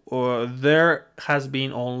 There has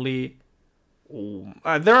been only...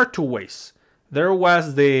 there are two ways. There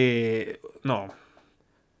was two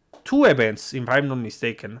events, if I'm not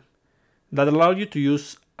mistaken, that allow you to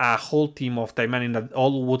use a whole team of Taimanin that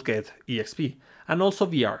all would get EXP. And also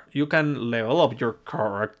VR. You can level up your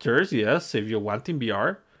characters, yes, if you want in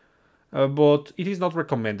VR. But it is not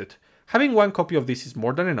recommended. Having one copy of this is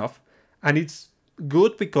more than enough. And it's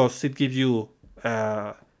good because it gives you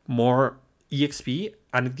more EXP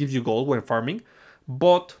and it gives you gold when farming.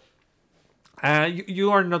 But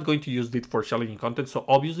you are not going to use it for challenging content. So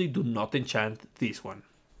obviously do not enchant this one.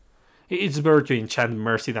 It's better to enchant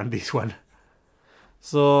Mercy than this one.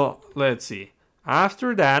 So let's see.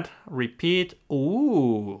 After that, repeat.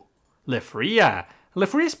 Ooh, Lefria.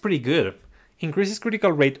 Lefria is pretty good. Increases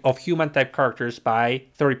critical rate of human type characters by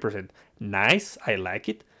 30%. Nice, I like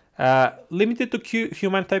it. Limited to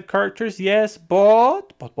human type characters, yes,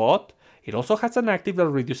 but it also has an active that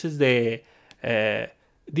reduces the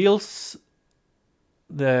deals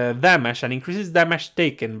the damage and increases damage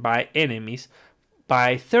taken by enemies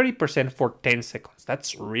by 30% for 10 seconds.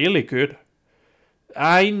 That's really good.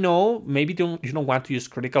 I know maybe you don't want to use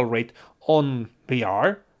critical rate on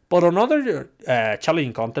VR, but on other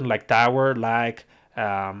challenging content like Tower, like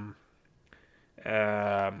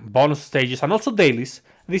bonus stages, and also dailies,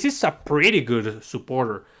 this is a pretty good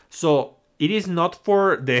supporter. So it is not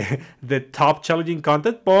for the top challenging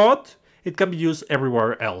content, but it can be used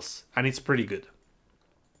everywhere else, and it's pretty good.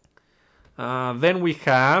 Then we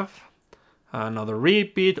have another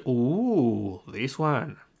repeat. Ooh, this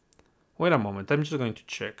one. Wait a moment, I'm just going to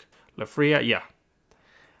check. Lefria, yeah.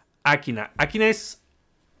 Akina. Akina is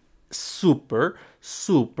super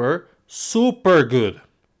good.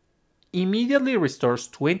 Immediately restores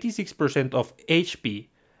 26% of HP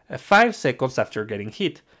 5 seconds after getting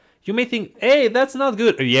hit. You may think, hey, that's not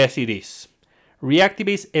good. Yes, it is.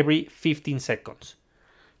 Reactivates every 15 seconds.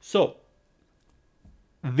 So,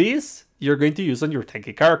 this you're going to use on your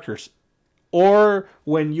tanky characters. Or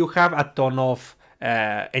when you have a ton of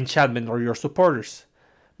enchantment or your supporters.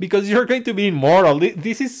 Because you're going to be immortal.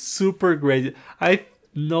 This is super great. I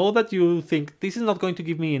know that you think this is not going to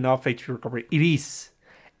give me enough HP recovery. It is.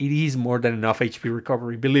 It is more than enough HP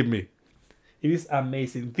recovery, believe me. It is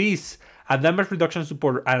amazing. This, a damage reduction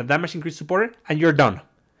supporter and a damage increase supporter, and you're done.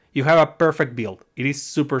 You have a perfect build. It is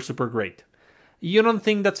super great. You don't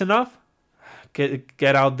think that's enough?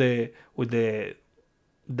 Get out with the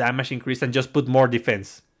damage increase and just put more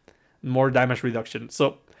defense. More damage reduction.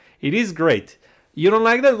 So, it is great. You don't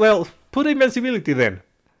like that? Well, put invincibility then.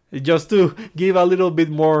 Just to give a little bit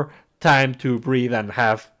more time to breathe and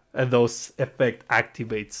have those effect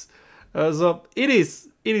activates. So it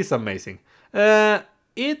is amazing.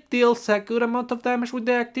 It deals a good amount of damage with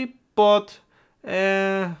the active, but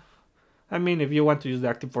I mean, if you want to use the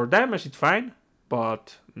active for damage, it's fine.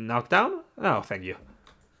 But knockdown? No, thank you.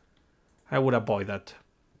 I would avoid that.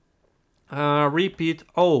 Repeat.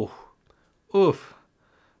 Oh, oof,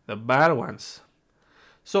 the bad ones.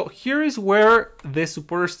 So here is where the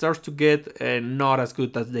supporter starts to get not as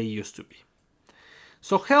good as they used to be.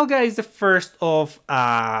 So Helga is the first of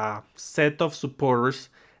a set of supporters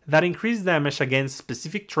that increase damage against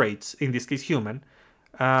specific traits, in this case human,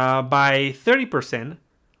 by 30%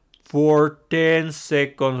 for 10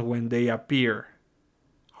 seconds when they appear.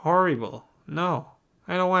 Horrible. no,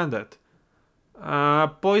 I don't want that.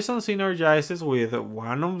 Poison synergizes with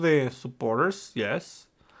one of the supporters, yes,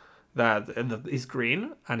 that is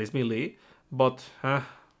green and is melee, but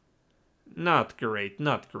not great,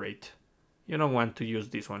 not great. You don't want to use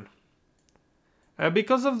this one.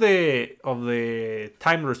 Because of the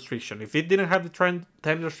time restriction. If it didn't have the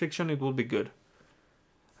time restriction, it would be good.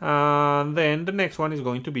 Then the next one is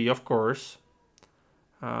going to be, of course,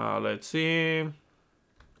 let's see.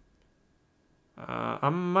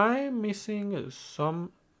 Am I missing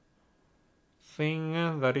something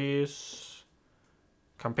that is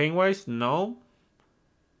campaign-wise? No.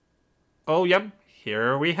 Oh, yep.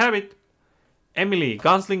 Here we have it. Emily,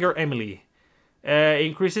 Gunslinger Emily.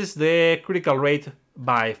 Increases the critical rate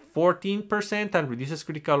by 14% and reduces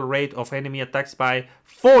critical rate of enemy attacks by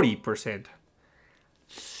 40%.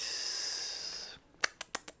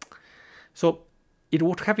 So it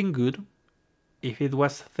would have been good if it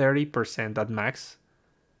was 30% at max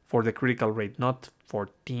for the critical rate, not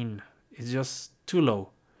 14. It's just too low.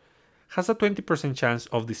 Has a 20% chance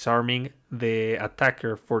of disarming the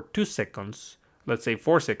attacker for 2 seconds, let's say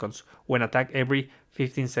 4 seconds, when attacked every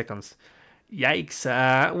 15 seconds. Yikes.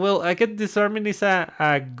 Well, I get disarming is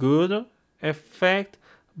a good effect,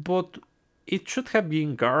 but it should have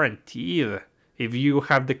been guaranteed if you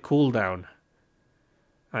have the cooldown.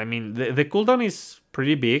 I mean, the cooldown is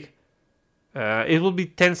pretty big. It will be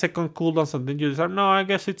 10-second cooldowns and then you disarm. No, I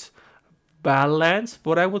guess it's balanced,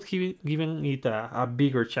 but I would given it a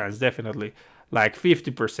bigger chance, definitely. Like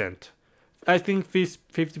 50%. I think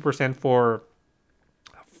 50% for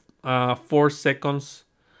 4 seconds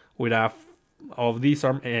with of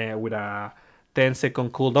disarm with a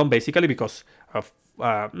 10-second cooldown, basically, because of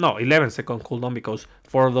 11-second cooldown, because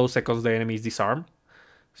for those seconds the enemy is disarmed.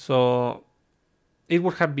 So it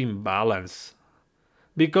would have been balanced,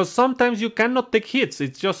 because sometimes you cannot take hits,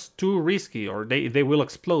 it's just too risky, or they will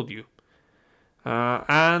explode you.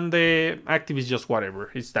 And the active is just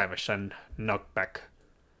whatever, it's damage and knockback.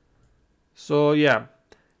 So yeah,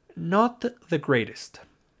 not the greatest.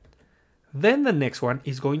 Then the next one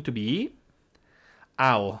is going to be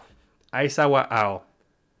Owl. Aizawa Owl.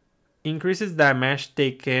 Increases damage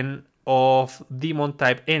taken of demon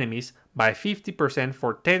type enemies by 50%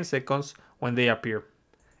 for 10 seconds when they appear.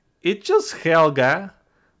 It's just Helga,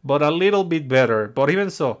 but a little bit better. But even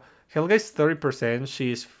so, Helga is 30%,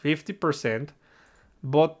 she is 50%,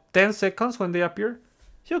 but 10 seconds when they appear?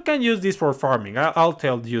 You can use this for farming, I'll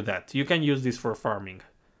tell you that. You can use this for farming.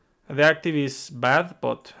 The active is bad,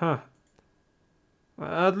 but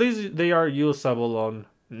at least they are usable on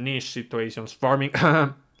niche situations, farming.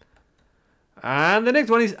 And the next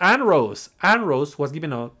one is Anne Rose. Anne Rose was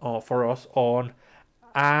given for us on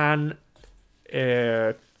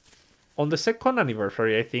the second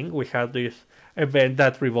anniversary, I think. We had this event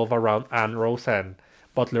that revolved around Anne Rose and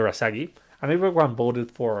Butler Asagi, and everyone voted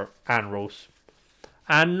for Anne Rose.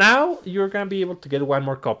 And now you're gonna be able to get one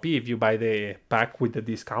more copy if you buy the pack with the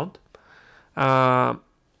discount.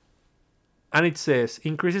 And it says,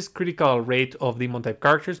 increases critical rate of demon type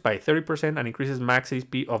characters by 30% and increases max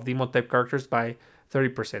HP of demon type characters by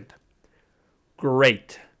 30%.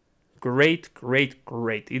 Great. Great, great,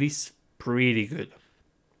 great. It is pretty good.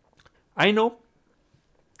 I know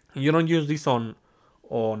you don't use this on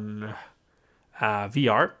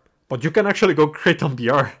VR, but you can actually go great on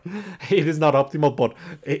VR. It is not optimal, but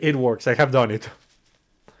it works. I have done it.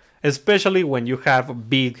 Especially when you have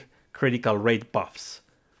big critical rate buffs.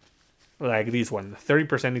 Like this one,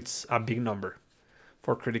 30%, it's a big number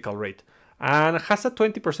for critical rate. And has a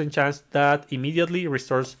 20% chance that immediately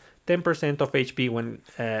restores 10% of HP when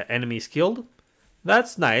enemy is killed.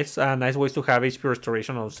 That's nice, a nice way to have HP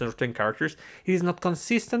restoration on certain characters. It is not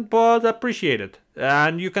consistent, but appreciated.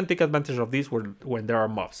 And you can take advantage of this when there are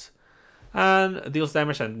mobs. And deals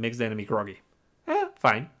damage and makes the enemy groggy.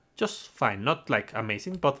 Fine, just fine. Not like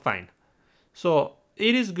amazing, but fine. So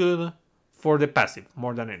it is good for the passive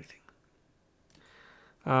more than anything.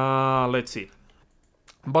 Let's see.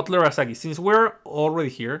 Butler Asagi. Since we're already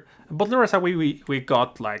here, Butler Asagi we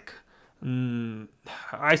got like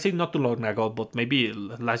I say not too long ago, but maybe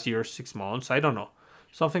last year, 6 months. I don't know,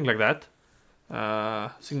 something like that.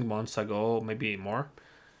 6 months ago, maybe more.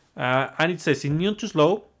 And it says immune to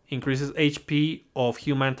slow, increases HP of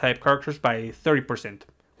human type characters by 30%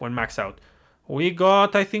 when maxed out. We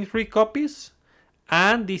got, I think, 3 copies.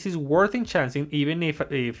 And this is worth enchanting even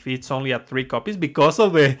if it's only at 3 copies because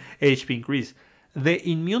of the HP increase. The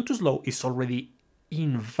immune to slow is already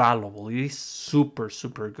invaluable. It is super,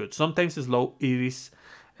 super good. Sometimes slow, it is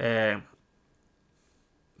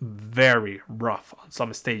very rough on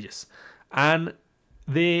some stages. And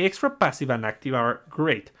the extra passive and active are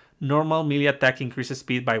great. normal melee attack increases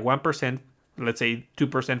speed by 1%, let's say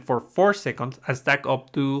 2% for 4 seconds, and stack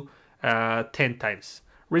up to 10 times.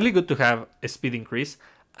 Really good to have a speed increase,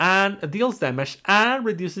 and deals damage and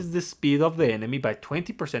reduces the speed of the enemy by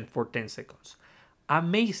 20% for 10 seconds.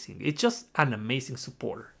 Amazing. It's just an amazing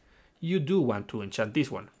supporter. You do want to enchant this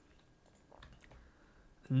one.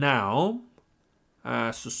 Now,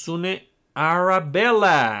 Susune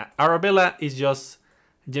Arabella. Arabella is just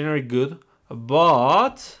generally good,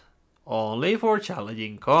 but only for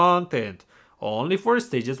challenging content. Only for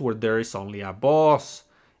stages where there is only a boss.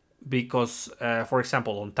 Because, for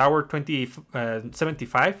example, on Tower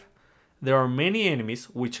 75, there are many enemies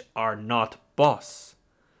which are not boss.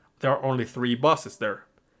 There are only 3 bosses there.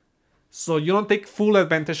 So you don't take full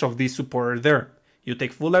advantage of this supporter there. You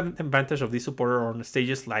take full advantage of this supporter on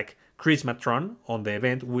stages like Chrismatron on the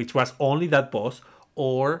event, which was only that boss,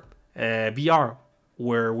 or VR,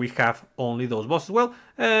 where we have only those bosses. Well,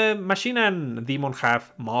 Machine and Demon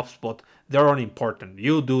have mobs, but they're unimportant.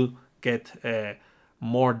 You do get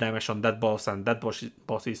more damage on that boss, and that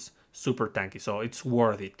boss is super tanky, so it's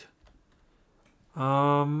worth it.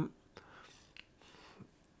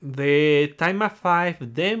 The Taima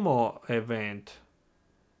 5 demo event,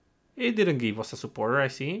 it didn't give us a supporter, I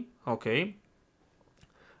see. Okay.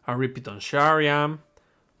 A repeat on Shariam.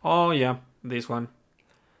 Oh yeah, this one.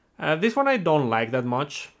 This one I don't like that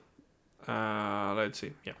much. Let's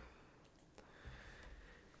see, yeah.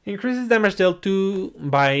 Increases damage dealt to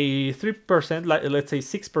by 3%, let's say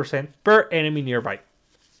 6% per enemy nearby.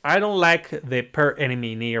 I don't like the per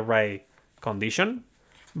enemy nearby condition,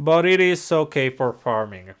 but it is okay for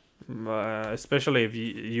farming, especially if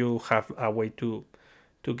you have a way to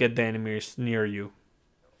get the enemies near you.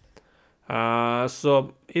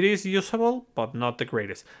 So it is usable, but not the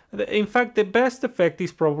greatest. In fact, the best effect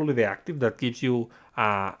is probably the active that gives you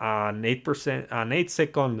an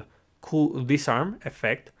 8-second cool disarm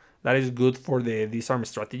effect. That is good for the disarm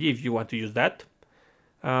strategy if you want to use that.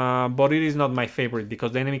 But it is not my favorite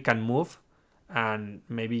because the enemy can move and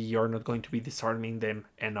maybe you're not going to be disarming them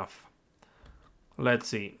enough. Let's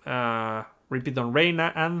see. Repeat on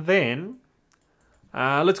Reina, and then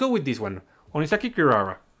let's go with this one. Onisaki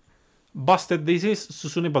Kirara. Busted. This is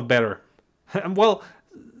Susune but better. Well,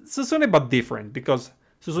 Susune but different, because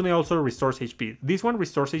Susune also restores HP. This one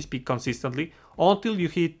restores HP consistently until you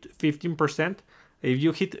hit 15%. If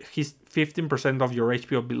you hit 15% of your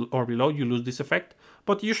HP or below, you lose this effect.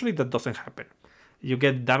 But usually that doesn't happen. You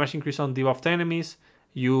get damage increase on debuffed enemies.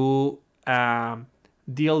 You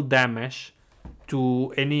deal damage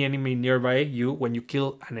to any enemy nearby you when you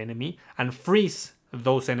kill an enemy, and freeze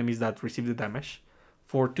those enemies that receive the damage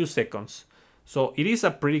for 2 seconds. So it is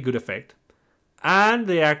a pretty good effect. And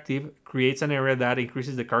the active creates an area that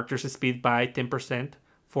increases the character's speed by 10%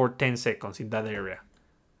 for 10 seconds in that area.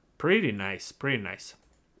 Pretty nice, pretty nice.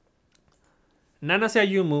 Nanase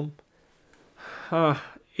Ayumu.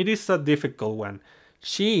 It is a difficult one.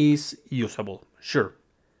 She is usable, sure,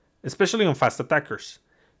 especially on fast attackers.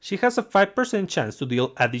 She has a 5% chance to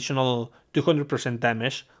deal additional 200%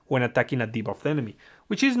 damage when attacking a debuffed enemy,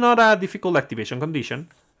 which is not a difficult activation condition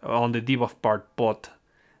on the debuff part, but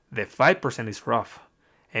the 5% is rough.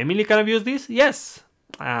 Emily can abuse this? Yes.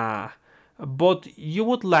 But you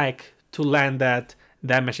would like to land that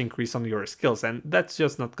damage increase on your skills, and that's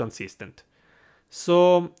just not consistent.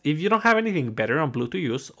 So if you don't have anything better on blue to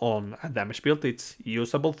use on a damage build, it's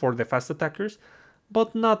usable for the fast attackers,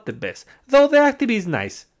 but not the best. Though the active is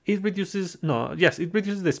nice. It reduces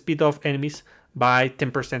the speed of enemies by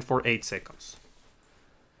 10% for 8 seconds.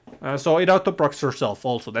 So it auto-procs herself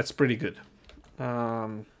also. That's pretty good.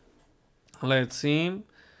 Let's see.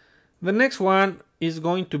 The next one is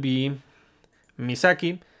going to be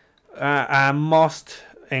Misaki. A must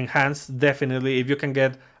enhance, definitely. If you can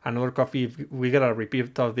get another coffee, if we get a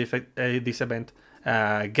repeat of this event,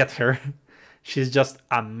 get her. She's just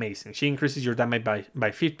amazing. She increases your damage by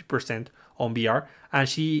 50% on BR, and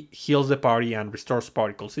she heals the party and restores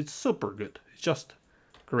particles. It's super good. It's just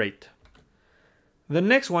great. The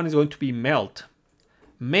next one is going to be Melt.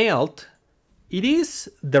 Melt, it is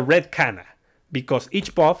the red Kana, because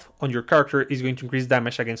each buff on your character is going to increase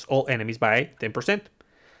damage against all enemies by 10%,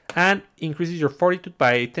 and increases your fortitude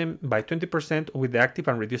by 20% with the active,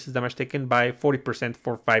 and reduces damage taken by 40%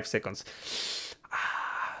 for 5 seconds.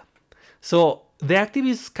 So the active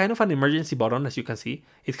is kind of an emergency button, as you can see.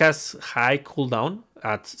 It has high cooldown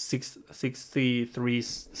at 63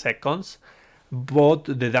 seconds, but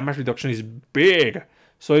the damage reduction is big.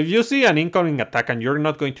 So if you see an incoming attack and you're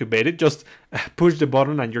not going to bait it, just push the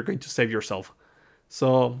button and you're going to save yourself.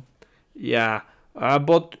 So yeah,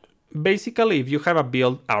 but basically if you have a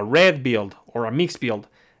build, a red build or a mixed build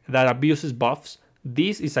that abuses buffs,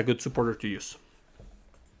 this is a good supporter to use.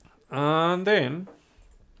 And then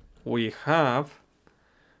we have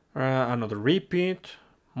another repeat,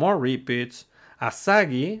 more repeats,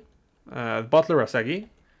 Asagi, Butler Asagi.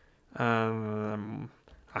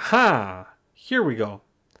 Aha! Here we go.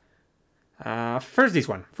 First this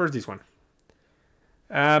one.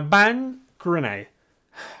 Ban Kurenai.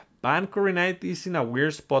 Ban Kurenai is in a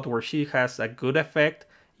weird spot where she has a good effect,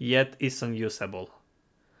 yet is unusable.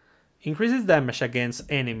 Increases damage against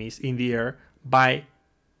enemies in the air by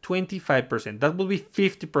 25%. That will be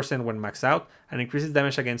 50% when maxed out, and increases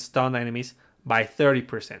damage against stunned enemies by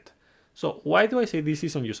 30%. So why do I say this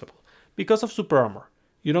is unusable? Because of super armor.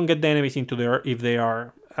 You don't get the enemies into there if they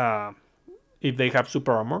have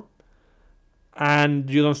super armor, and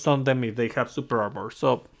you don't stun them if they have super armor.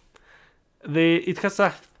 So it has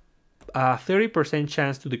a 30%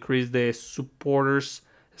 chance to decrease the supporter's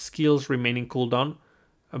skills remaining cooldown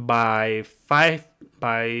by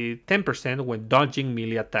 10% when dodging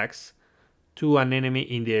melee attacks to an enemy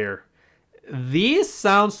in the air. This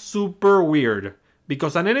sounds super weird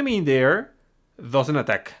because an enemy in the air doesn't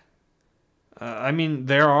attack. I mean,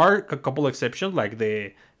 there are a couple exceptions like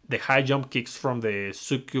the high jump kicks from the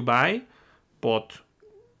succubi, but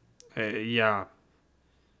yeah,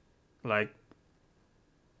 like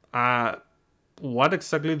what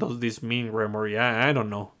exactly does this mean, Remory? I don't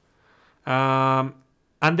know.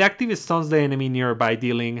 And the active stuns the enemy nearby,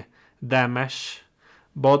 dealing damage.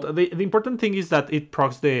 But the important thing is that it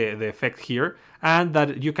procs the effect here, and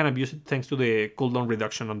that you can abuse it thanks to the cooldown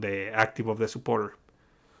reduction on the active of the supporter.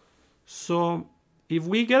 So if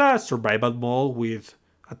we get a survival mode with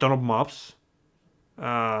a ton of mobs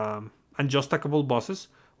and just a couple bosses,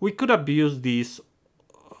 we could abuse this.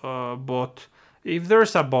 But if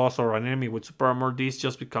there's a boss or an enemy with super armor, this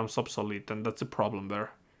just becomes obsolete, and that's a problem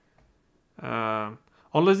there.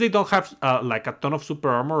 Unless they don't have like a ton of super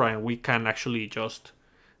armor and we can actually just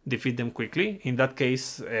defeat them quickly. In that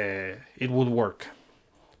case, it would work.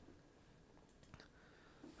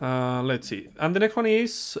 Let's see. And the next one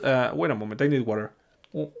is... wait a moment, I need water.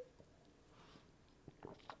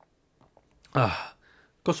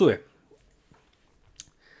 Kosue.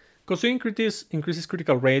 Kosue increases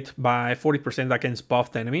critical rate by 40% against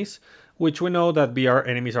buffed enemies, which we know that BR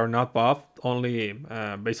enemies are not buffed, only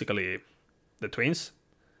basically the twins.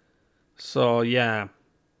 So yeah,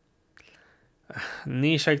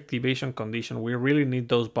 niche activation condition, we really need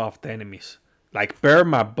those buffed enemies, like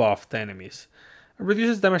perma buffed enemies.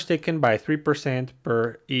 Reduces damage taken by 3%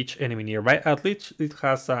 per each enemy nearby. At least it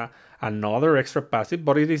has another extra passive,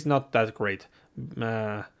 but it is not that great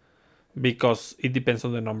because it depends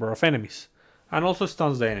on the number of enemies. And also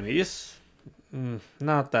stuns the enemy. It's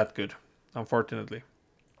not that good, unfortunately.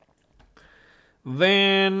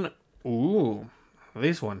 Then, ooh,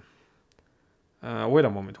 this one. Wait a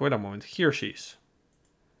moment. Here she is.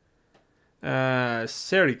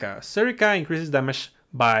 Serika. Serika increases damage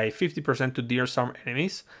by 50% to disarm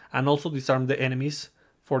enemies and also disarm the enemies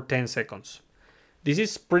for 10 seconds. This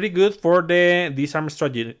is pretty good for the disarm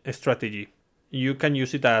strategy. You can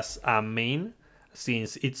use it as a main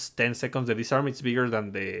since it's 10 seconds the disarm. It's bigger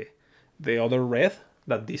than the other red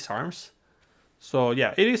that disarms. So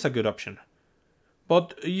yeah, it is a good option.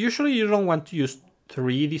 But usually you don't want to use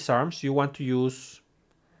 3 disarms. You want to use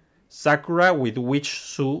Sakura with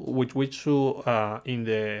Witch-Su in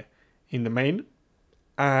the main,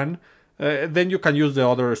 and then you can use the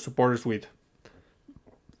other supporters with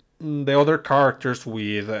the other characters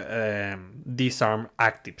with disarm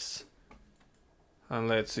actives. And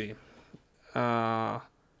let's see. The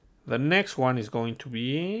next one is going to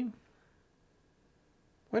be...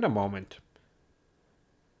 Wait a moment.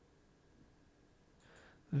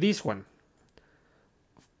 This one.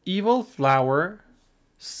 Evil Flower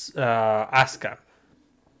Asuka.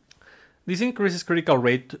 This increases critical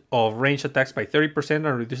rate of range attacks by 30%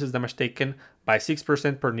 and reduces damage taken by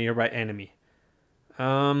 6% per nearby enemy.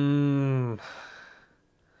 The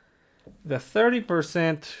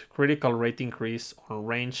 30% critical rate increase on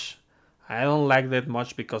range, I don't like that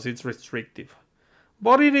much because it's restrictive.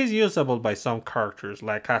 But it is usable by some characters,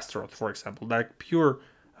 like Astaroth, for example, like pure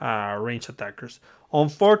range attackers.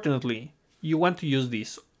 Unfortunately, you want to use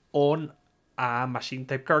this on machine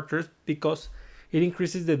type characters because it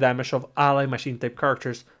increases the damage of ally machine type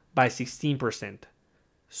characters by 16%.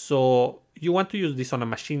 So you want to use this on a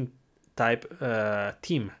machine type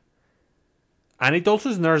team. And it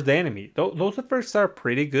also snares the enemy. Those effects are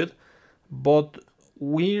pretty good, but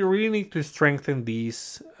we really need to strengthen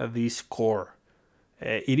this core.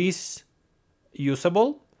 It is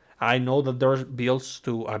usable. I know that there's builds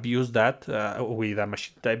to abuse that with a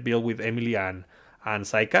machine type build with Emily and and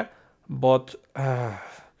Saika, but I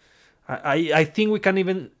think we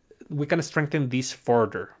can strengthen this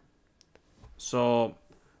further. So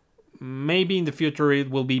maybe in the future it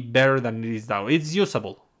will be better than it is now. It's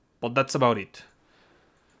usable, but that's about it.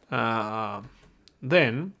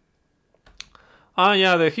 Then,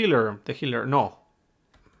 yeah, the healer. No,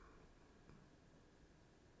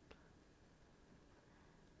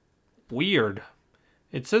 weird.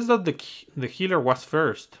 It says that the healer was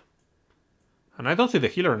first, and I don't see the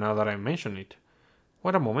healer now that I mention it.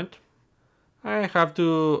 Wait a moment. I have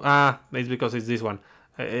to. It's because it's this one.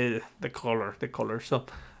 The color. So,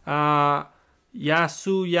 Yasuyama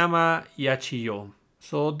Yachiyo.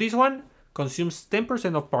 So this one consumes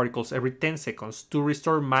 10% of particles every 10 seconds to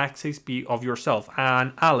restore max HP of yourself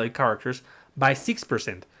and allied characters by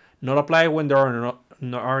 6%. Not apply when there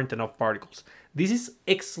aren't enough particles. This is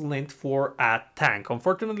excellent for a tank.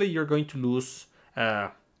 Unfortunately, you're going to lose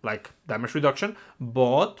like damage reduction,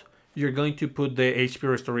 but you're going to put the HP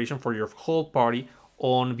restoration for your whole party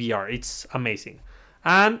on VR. It's amazing.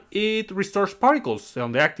 And it restores particles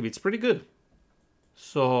on the active. It's pretty good.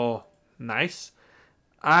 So, nice.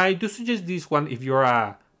 I do suggest this one if you're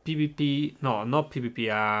a PvP, no, not PvP,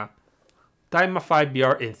 a Time of 5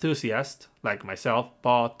 VR enthusiast like myself,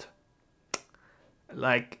 but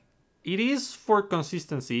like it is for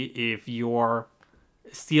consistency if you're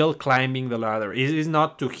still climbing the ladder. It is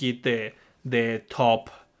not to hit the top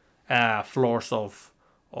floors of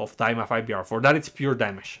Time of 5 VR. For that, it's pure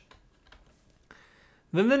damage.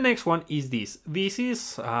 Then the next one is this. This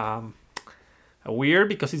is weird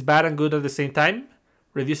because it's bad and good at the same time.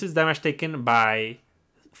 Reduces damage taken by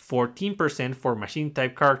 14% for machine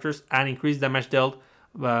type characters and increased damage dealt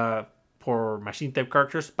for machine type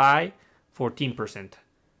characters by 14%.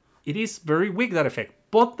 It is very weak, that effect.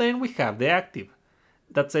 But then we have the active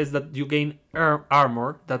that says that you gain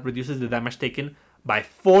armor that reduces the damage taken by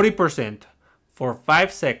 40% for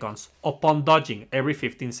 5 seconds upon dodging every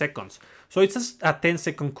 15 seconds. So it's a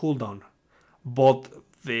 10-second cooldown, but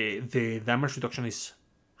the damage reduction is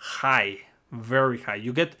high, very high.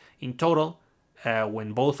 You get in total,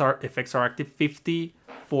 when both effects are active,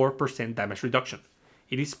 54% damage reduction.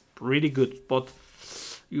 It is pretty good, but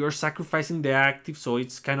you're sacrificing the active, so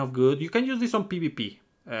it's kind of good. You can use this on PvP,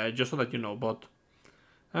 just so that you know, but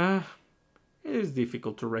it is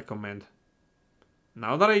difficult to recommend.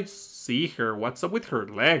 Now that I see her, what's up with her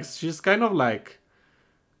legs? She's kind of like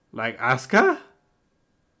Asuka?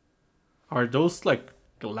 Are those like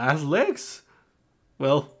glass legs?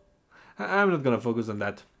 Well, I'm not gonna focus on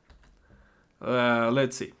that.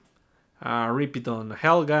 Let's see. Repeat on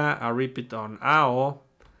Helga, a repeat on Ao.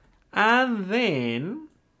 And then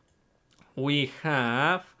we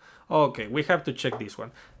have... Okay, we have to check this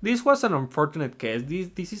one. This was an unfortunate case.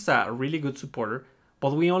 This is a really good supporter,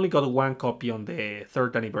 but we only got one copy on the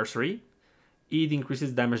 3rd anniversary. It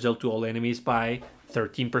increases damage dealt to all enemies by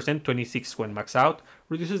 13%, 26 when max out.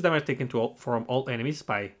 Reduces damage taken from all enemies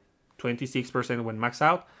by 26% when max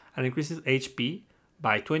out. And increases HP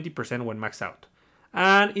by 20% when max out.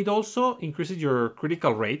 And it also increases your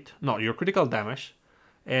critical rate, no, your critical damage,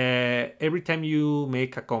 every time you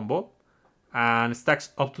make a combo. And stacks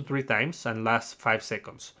up to 3 times and lasts 5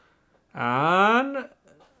 seconds. And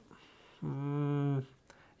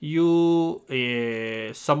you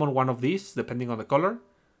summon one of these, depending on the color,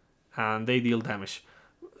 and they deal damage.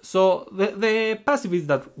 So the passive is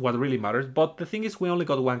that what really matters, but the thing is we only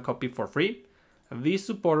got one copy for free. This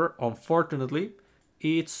supporter, unfortunately,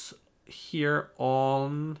 it's here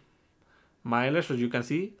on mileage, as you can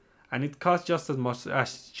see, and it costs just as much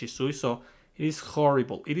as Shisui, so it is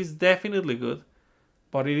horrible. It is definitely good,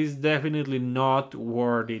 but it is definitely not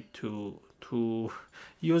worth it to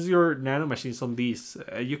use your nano machines on these.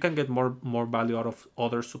 You can get more value out of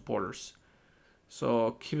other supporters.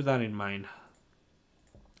 So keep that in mind.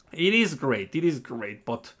 It is great,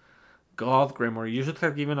 but God, Gremor, you should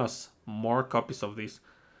have given us more copies of this.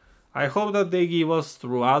 I hope that they give us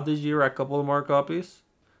throughout the year a couple more copies.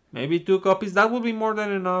 Maybe 2 copies. That would be more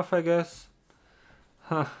than enough, I guess.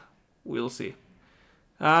 Huh. We'll see.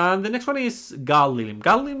 And the next one is Gallilim.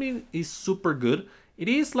 Gallilim is super good. It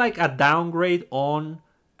is like a downgrade on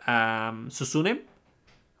Susune,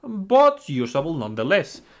 but usable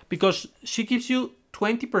nonetheless, because she gives you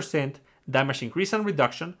 20% damage increase and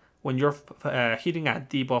reduction when you're hitting a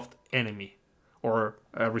debuffed enemy or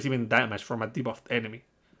receiving damage from a debuffed enemy.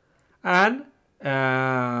 And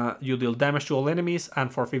you deal damage to all enemies,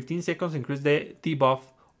 and for 15 seconds increase the debuff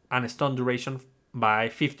and stun duration by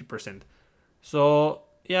 50%. So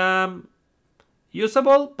yeah,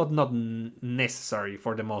 Usable, but not necessary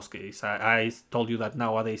for the most case. I told you that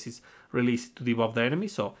nowadays it's released to debuff the enemy,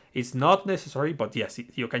 so it's not necessary, but yes,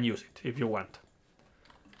 you can use it if you want.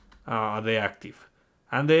 The active.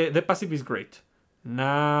 And the passive is great.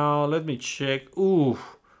 Now, let me check.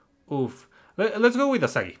 Oof. Let's go with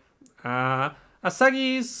Asagi.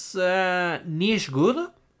 Asagi is niche good,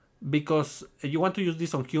 because you want to use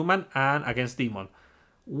this on human and against demon.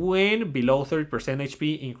 When below 30%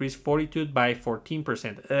 HP, increase fortitude by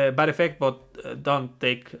 14%. Bad effect, but don't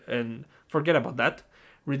take and forget about that.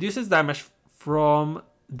 Reduces damage from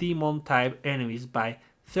demon type enemies by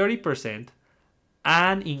 30%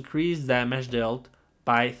 and increase damage dealt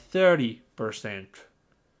by 30%.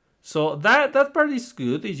 So that part is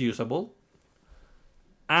good, is usable.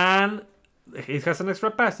 And it has an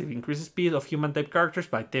extra passive, increases speed of human type characters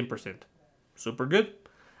by 10%. Super good.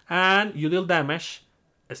 And you deal damage,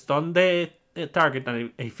 stun the target,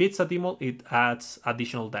 and if it's a demon, it adds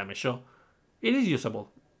additional damage. So it is usable.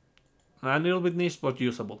 A little bit niche, but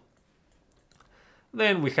usable.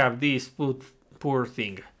 Then we have this poor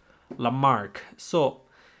thing, Lamarck. So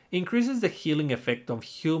increases the healing effect of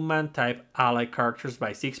human type ally characters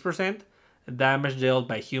by 6%. Damage dealt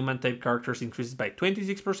by human type characters increases by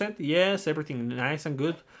 26%. Yes, everything nice and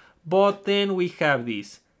good. But then we have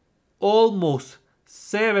this. Almost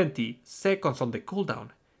 70 seconds on the cooldown.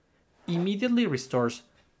 Immediately restores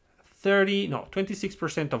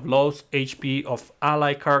 26% of lost HP of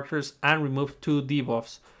ally characters and removes 2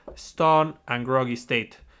 debuffs, stun and groggy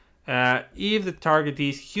state. If the target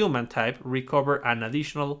is human type, recover an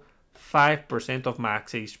additional 5% of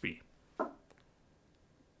max HP.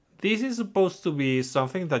 This is supposed to be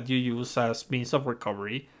something that you use as means of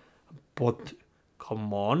recovery, but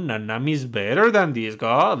come on, Nanami is better than this,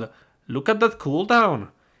 god. Look at that cooldown.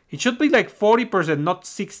 It should be like 40%, not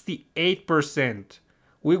 68%.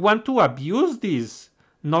 We want to abuse this,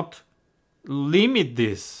 not limit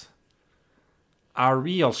this. A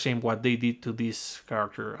real shame what they did to this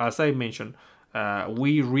character. As I mentioned,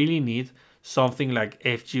 we really need something like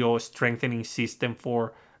FGO strengthening system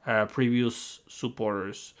for previous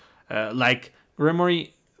supporters. Like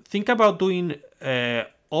Gremory, think about doing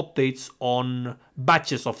updates on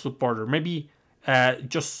batches of supporter. Maybe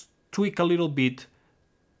just tweak a little bit,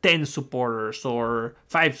 10 supporters or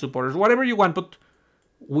 5 supporters, whatever you want, but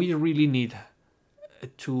we really need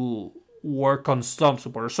to work on some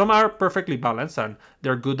supporters. Some are perfectly balanced and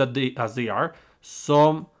they're good as they are.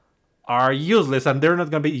 Some are useless and they're not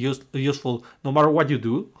going to be useful no matter what you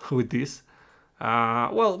do with this.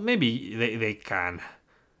 Well, maybe they can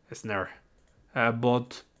snare.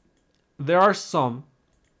 But there are some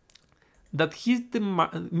that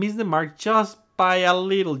miss the mark just by a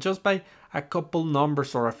little, just by a couple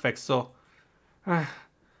numbers or effects. So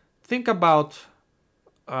think about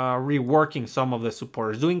reworking some of the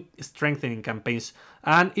supporters, doing strengthening campaigns,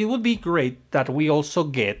 and it would be great that we also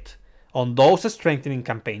get on those strengthening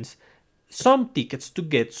campaigns some tickets to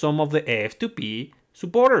get some of the F2P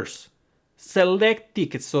supporters. Select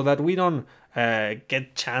tickets so that we don't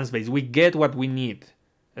get chance based. We get what we need,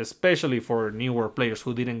 especially for newer players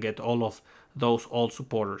who didn't get all of those old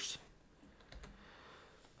supporters.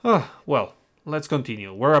 Well, let's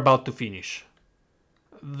continue. We're about to finish.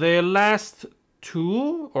 The last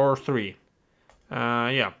 2 or 3.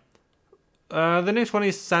 The next one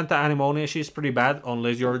is Santa Anemone. She's pretty bad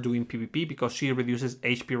unless you're doing PvP because she reduces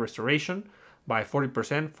HP restoration by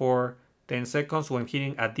 40% for 10 seconds when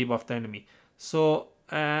hitting a debuffed enemy. So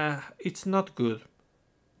it's not good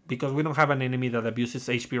because we don't have an enemy that abuses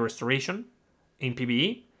HP restoration in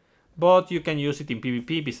PvE, but you can use it in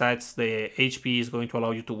PvP. Besides, the HP is going to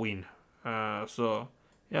allow you to win. So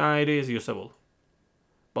yeah, it is usable,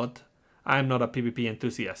 but I'm not a PvP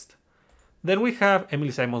enthusiast. Then we have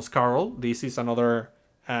Emily Simon's Carol. This is another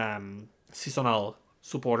seasonal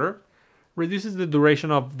supporter. Reduces the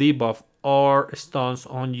duration of debuff or stuns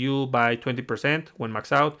on you by 20% when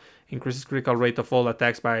max out. Increases critical rate of all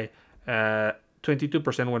attacks by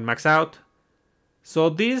 22% when max out. So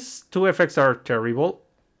these 2 effects are terrible.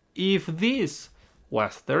 If this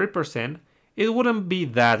was 30%, it wouldn't be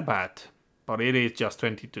that bad, but it is just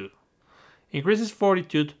 22. Increases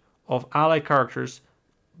fortitude of ally characters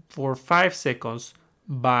for 5 seconds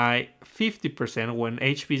by 50% when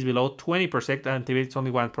HP is below 20% and activates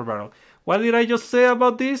only 1 per barrel. What did I just say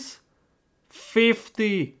about this?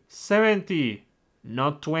 50, 70,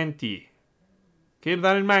 not 20. Keep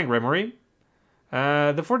that in mind, Gremory.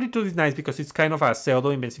 The fortitude is nice because it's kind of a pseudo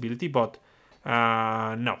invincibility, but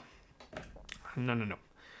no.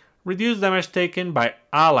 Reduce damage taken by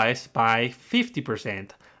allies by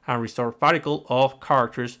 50% and restore particle of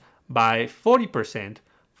characters by 40%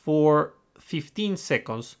 for 15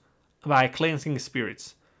 seconds by cleansing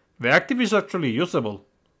spirits. The active is actually usable,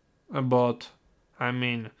 but I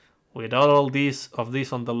mean, with all this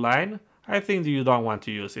on the line, I think you don't want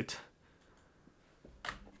to use it.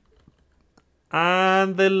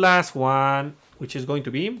 And the last one, which is going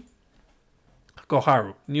to be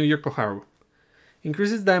Koharu, New Year Koharu.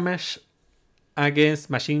 Increases damage against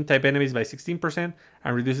machine type enemies by 16%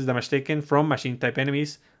 and reduces damage taken from machine type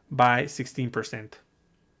enemies by 16%.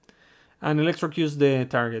 And electrocutes the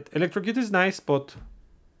target. Electrocute is nice, but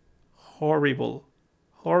horrible.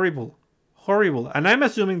 Horrible. Horrible. And I'm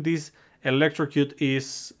assuming this electrocute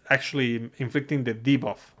is actually inflicting the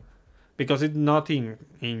debuff, because it's not in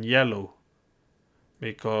yellow.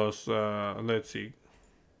 Because, let's see.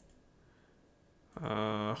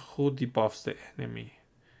 Who debuffs the enemy?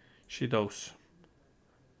 She does.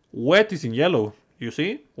 Wet is in yellow. You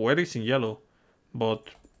see? Wet is in yellow. But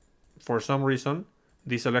for some reason,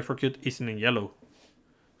 this electrocute isn't in yellow.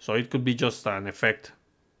 So it could be just an effect.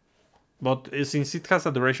 But since it has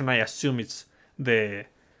a duration, I assume it's the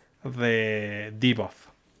debuff.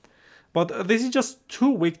 But this is just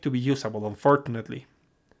too weak to be usable, unfortunately.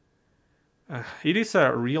 It is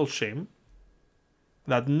a real shame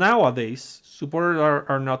that nowadays supporters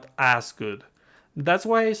are not as good. That's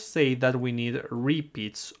why I say that we need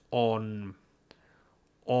repeats on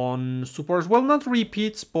supporters. Well, not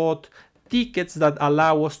repeats, but tickets that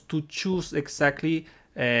allow us to choose exactly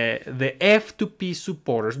the F2P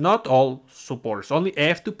supporters. Not all supporters, only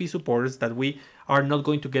F2P supporters that we are not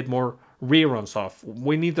going to get more reruns of.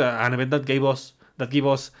 We need an event that give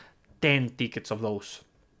us 10 tickets of those,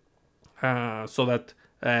 so that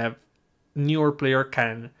newer player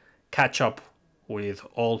can catch up with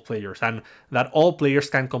all players, and that all players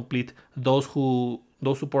can complete those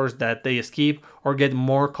supporters that they skip, or get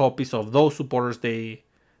more copies of those supporters they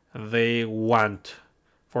want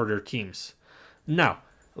for their teams. Now,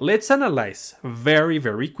 let's analyze very,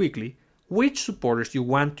 very quickly which supporters you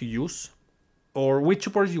want to use or which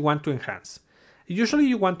supporters you want to enhance. Usually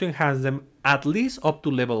you want to enhance them at least up to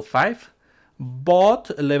level 5, but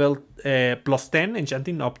level plus 10,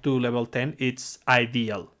 enchanting up to level 10, it's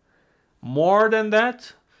ideal. More than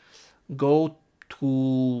that, go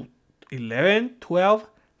to 11, 12,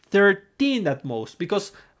 13 at most,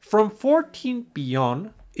 because from 14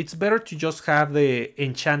 beyond, it's better to just have the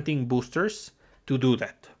enchanting boosters to do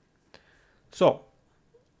that. So,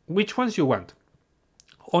 which ones you want?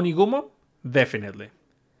 Onigumo, definitely.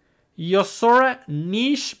 Yosora,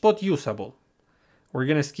 niche but usable. We're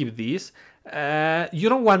gonna skip these. You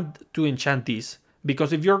don't want to enchant these,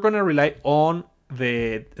 because if you're gonna rely on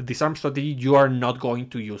the disarm strategy, you are not going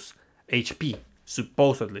to use HP,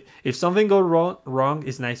 supposedly. If something goes wrong,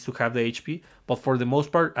 it's nice to have the HP, but for the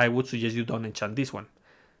most part, I would suggest you don't enchant this one.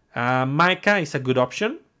 Maika is a good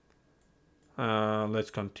option. Let's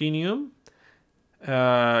continue.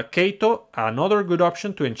 Keito, another good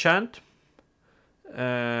option to enchant.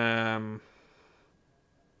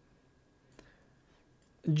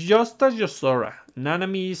 Just as Yosora,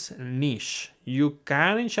 Nanami is niche. You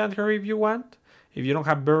can enchant her if you want, if you don't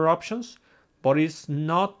have better options, but it's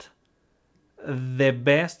not the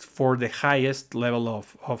best for the highest level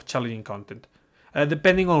of challenging content,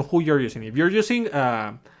 depending on who you're using. If you're using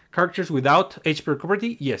characters without HP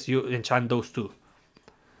recovery, yes, you enchant those two.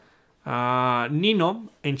 Nino,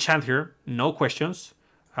 enchant her, no questions.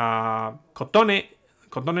 Kotone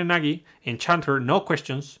Nagi, enchant her, no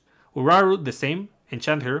questions. Uraru, the same,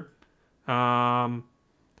 enchant her.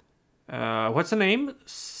 What's the name?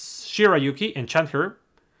 Shirayuki, enchant her.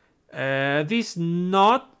 This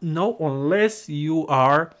no unless you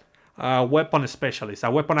are a weapon specialist,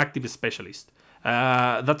 a weapon active specialist.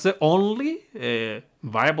 That's the only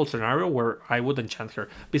viable scenario where I would enchant her.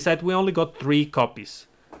 Besides, we only got 3 copies.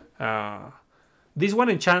 This one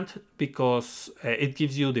enchant because it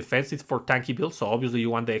gives you defense. It's for tanky builds, so obviously you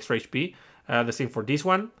want the extra HP. The same for this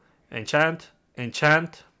one. Enchant.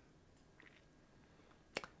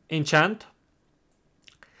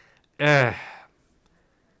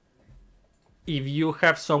 If you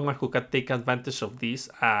have someone who can take advantage of this,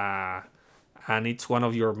 and it's one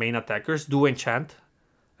of your main attackers, do enchant.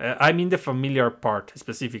 I mean the familiar part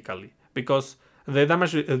specifically, because the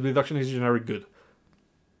damage reduction is generally good.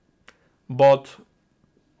 But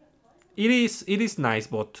it is nice,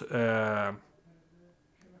 but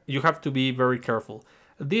you have to be very careful.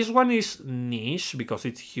 This one is niche because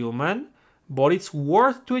it's human, but it's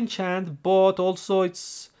worth to enchant, but also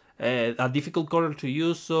it's a difficult color to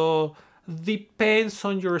use, so depends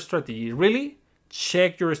on your strategy. Really,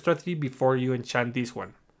 check your strategy before you enchant this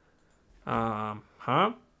one.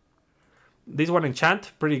 This one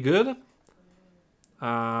enchant, pretty good.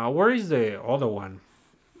 Where is the other one?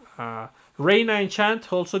 Reina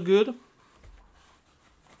enchant, also good.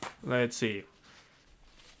 Let's see.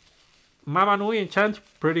 Mama Nui enchant,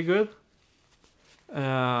 pretty good.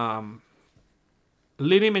 Linim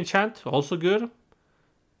enchant, also good.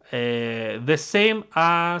 The same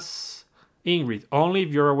as Ingrid, only if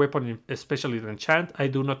you're a weapon specialist enchant, I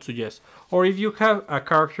do not suggest. Or if you have a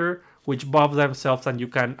character which buffs themselves and you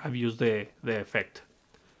can abuse the effect.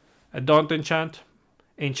 Don't enchant.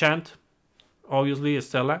 Enchant, obviously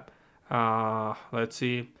Stella. Let's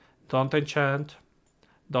see. Don't enchant.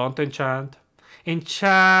 Don't enchant.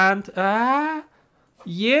 Enchant.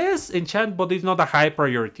 Yes, enchant, but it's not a high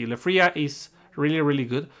priority. Lefria is really, really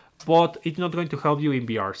good, but it's not going to help you in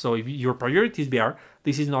BR. So if your priority is BR,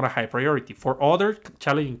 this is not a high priority. For other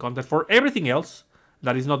challenging content, for everything else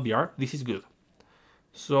that is not BR, this is good.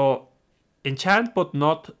 So enchant, but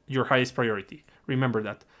not your highest priority. Remember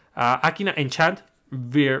that. Akina enchant,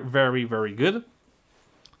 very, very, very good.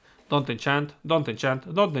 Don't enchant, don't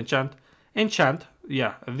enchant, don't enchant. Enchant,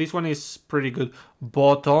 yeah, this one is pretty good,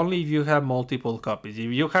 but only if you have multiple copies.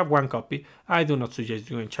 If you have one copy, I do not suggest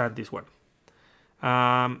you enchant this one.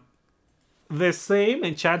 The same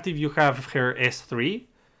enchant if you have her S3.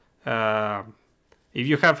 If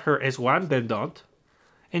you have her S1, then don't.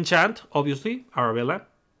 Enchant, obviously, Arabella.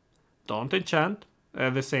 Don't enchant.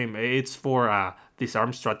 The same, it's for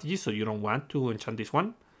disarm strategy, so you don't want to enchant this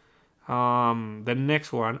one. The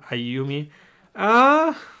next one, Ayumi.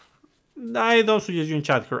 I don't suggest you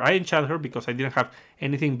enchant her. I enchant her because I didn't have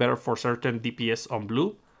anything better for certain DPS on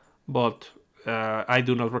blue, but I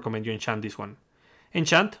do not recommend you enchant this one.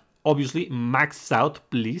 Enchant, obviously, max out,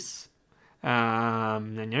 please.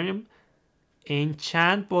 Enchant,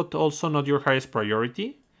 but also not your highest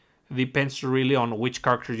priority. Depends really on which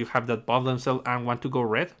characters you have that buff themselves and want to go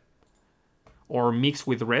red. Or mix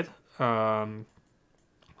with red.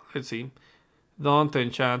 Let's see. Don't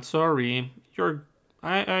enchant, sorry.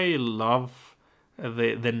 I love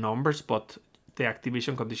the numbers, but the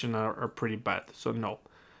activation conditions are pretty bad. So no.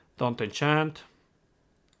 Don't enchant.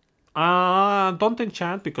 Don't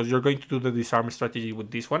enchant because you're going to do the disarm strategy with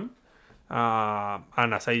this one.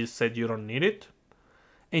 And as I said, you don't need it.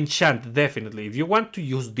 Enchant, definitely. If you want to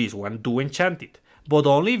use this one, do enchant it. But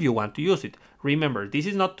only if you want to use it. Remember, this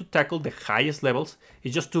is not to tackle the highest levels.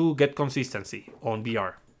 It's just to get consistency on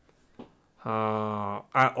BR.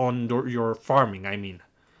 On your farming, I mean.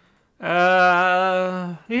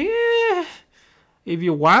 Yeah. If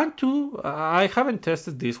you want to, I haven't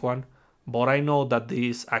tested this one. But I know that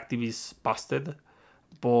this active is busted.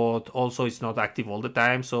 But also it's not active all the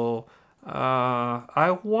time. So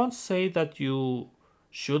I won't say that you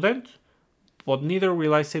shouldn't, but neither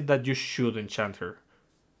will I say that you should enchant her.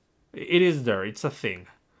 It is there, it's a thing.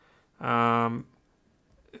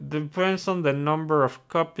 Depends on the number of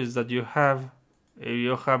copies that you have. If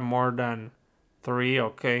you have more than 3,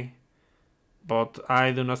 okay. But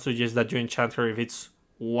I do not suggest that you enchant her if it's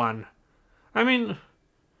 1. I mean,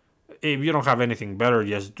 if you don't have anything better,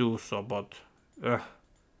 just do so, but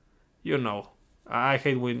you know, I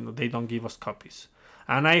hate when they don't give us copies.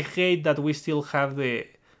 And I hate that we still have the...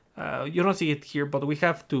 you don't see it here, but we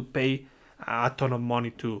have to pay a ton of money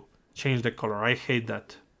to change the color. I hate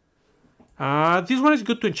that. This one is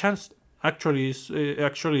good to enchant. Actually,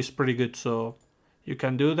 it's pretty good, so you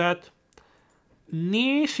can do that.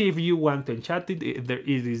 Niche, if you want to enchant it, it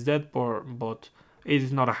is that, but it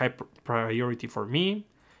is not a high priority for me.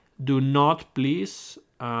 Do not, please.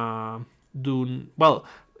 Well,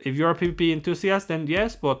 if you're a PvP enthusiast, then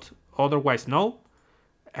yes, but otherwise, no.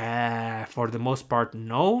 For the most part,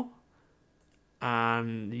 no.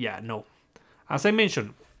 And yeah, no. As I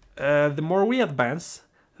mentioned, the more we advance,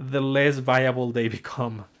 the less viable they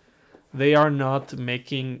become. They are not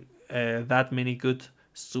making that many good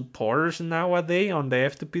supporters nowadays on the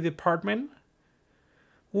F2P department,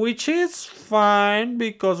 which is fine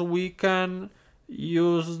because we can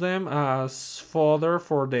use them as fodder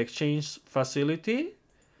for the exchange facility.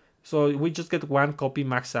 So we just get one copy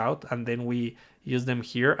max out and then we use them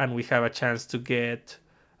here and we have a chance to get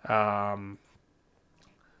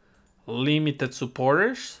limited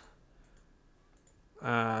supporters.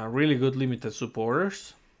 Really good limited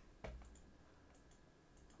supporters.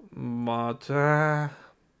 But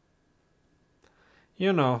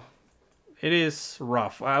you know, it is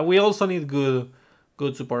rough. We also need good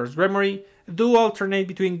supporters. Remory, do alternate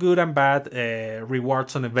between good and bad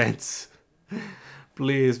rewards on events.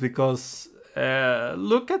 Please, because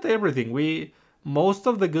look at everything. Most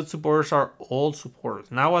of the good supporters are old supporters.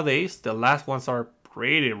 Nowadays, the last ones are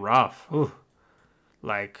pretty rough. Ooh.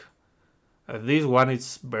 Like this one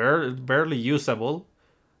is barely usable.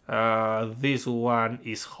 This one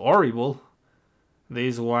is horrible.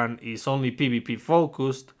 This one is only PvP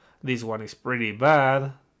focused. This one is pretty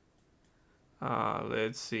bad.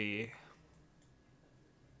 Let's see.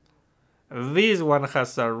 This one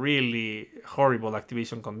has a really horrible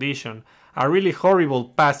activation condition. A really horrible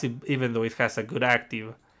passive, even though it has a good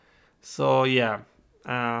active. So yeah,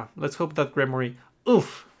 let's hope that Gremory,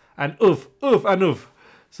 oof, and oof, oof, and oof.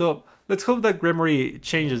 So let's hope that Gremory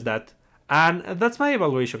changes that. And that's my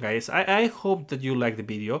evaluation, guys. I hope that you like the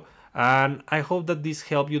video, and I hope that this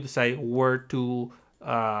helped you decide where to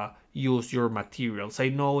use your materials. I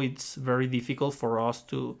know it's very difficult for us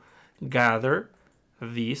to gather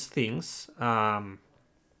these things, and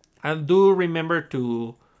do remember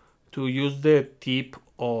to use the tip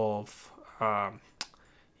of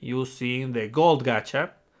using the gold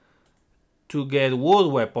gacha to get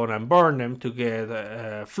wood weapon and burn them to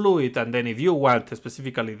get fluid, and then if you want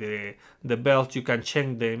specifically the belts, you can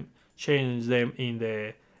change them in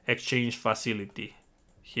the exchange facility.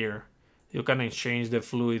 Here you can exchange the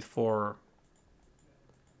fluid for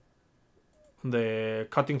the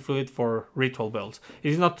cutting fluid for ritual belts.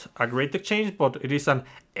 It is not a great exchange, but it is an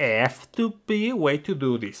F2P way to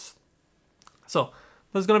do this. So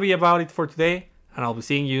that's gonna be about it for today, and I'll be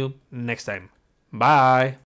seeing you next time. Bye!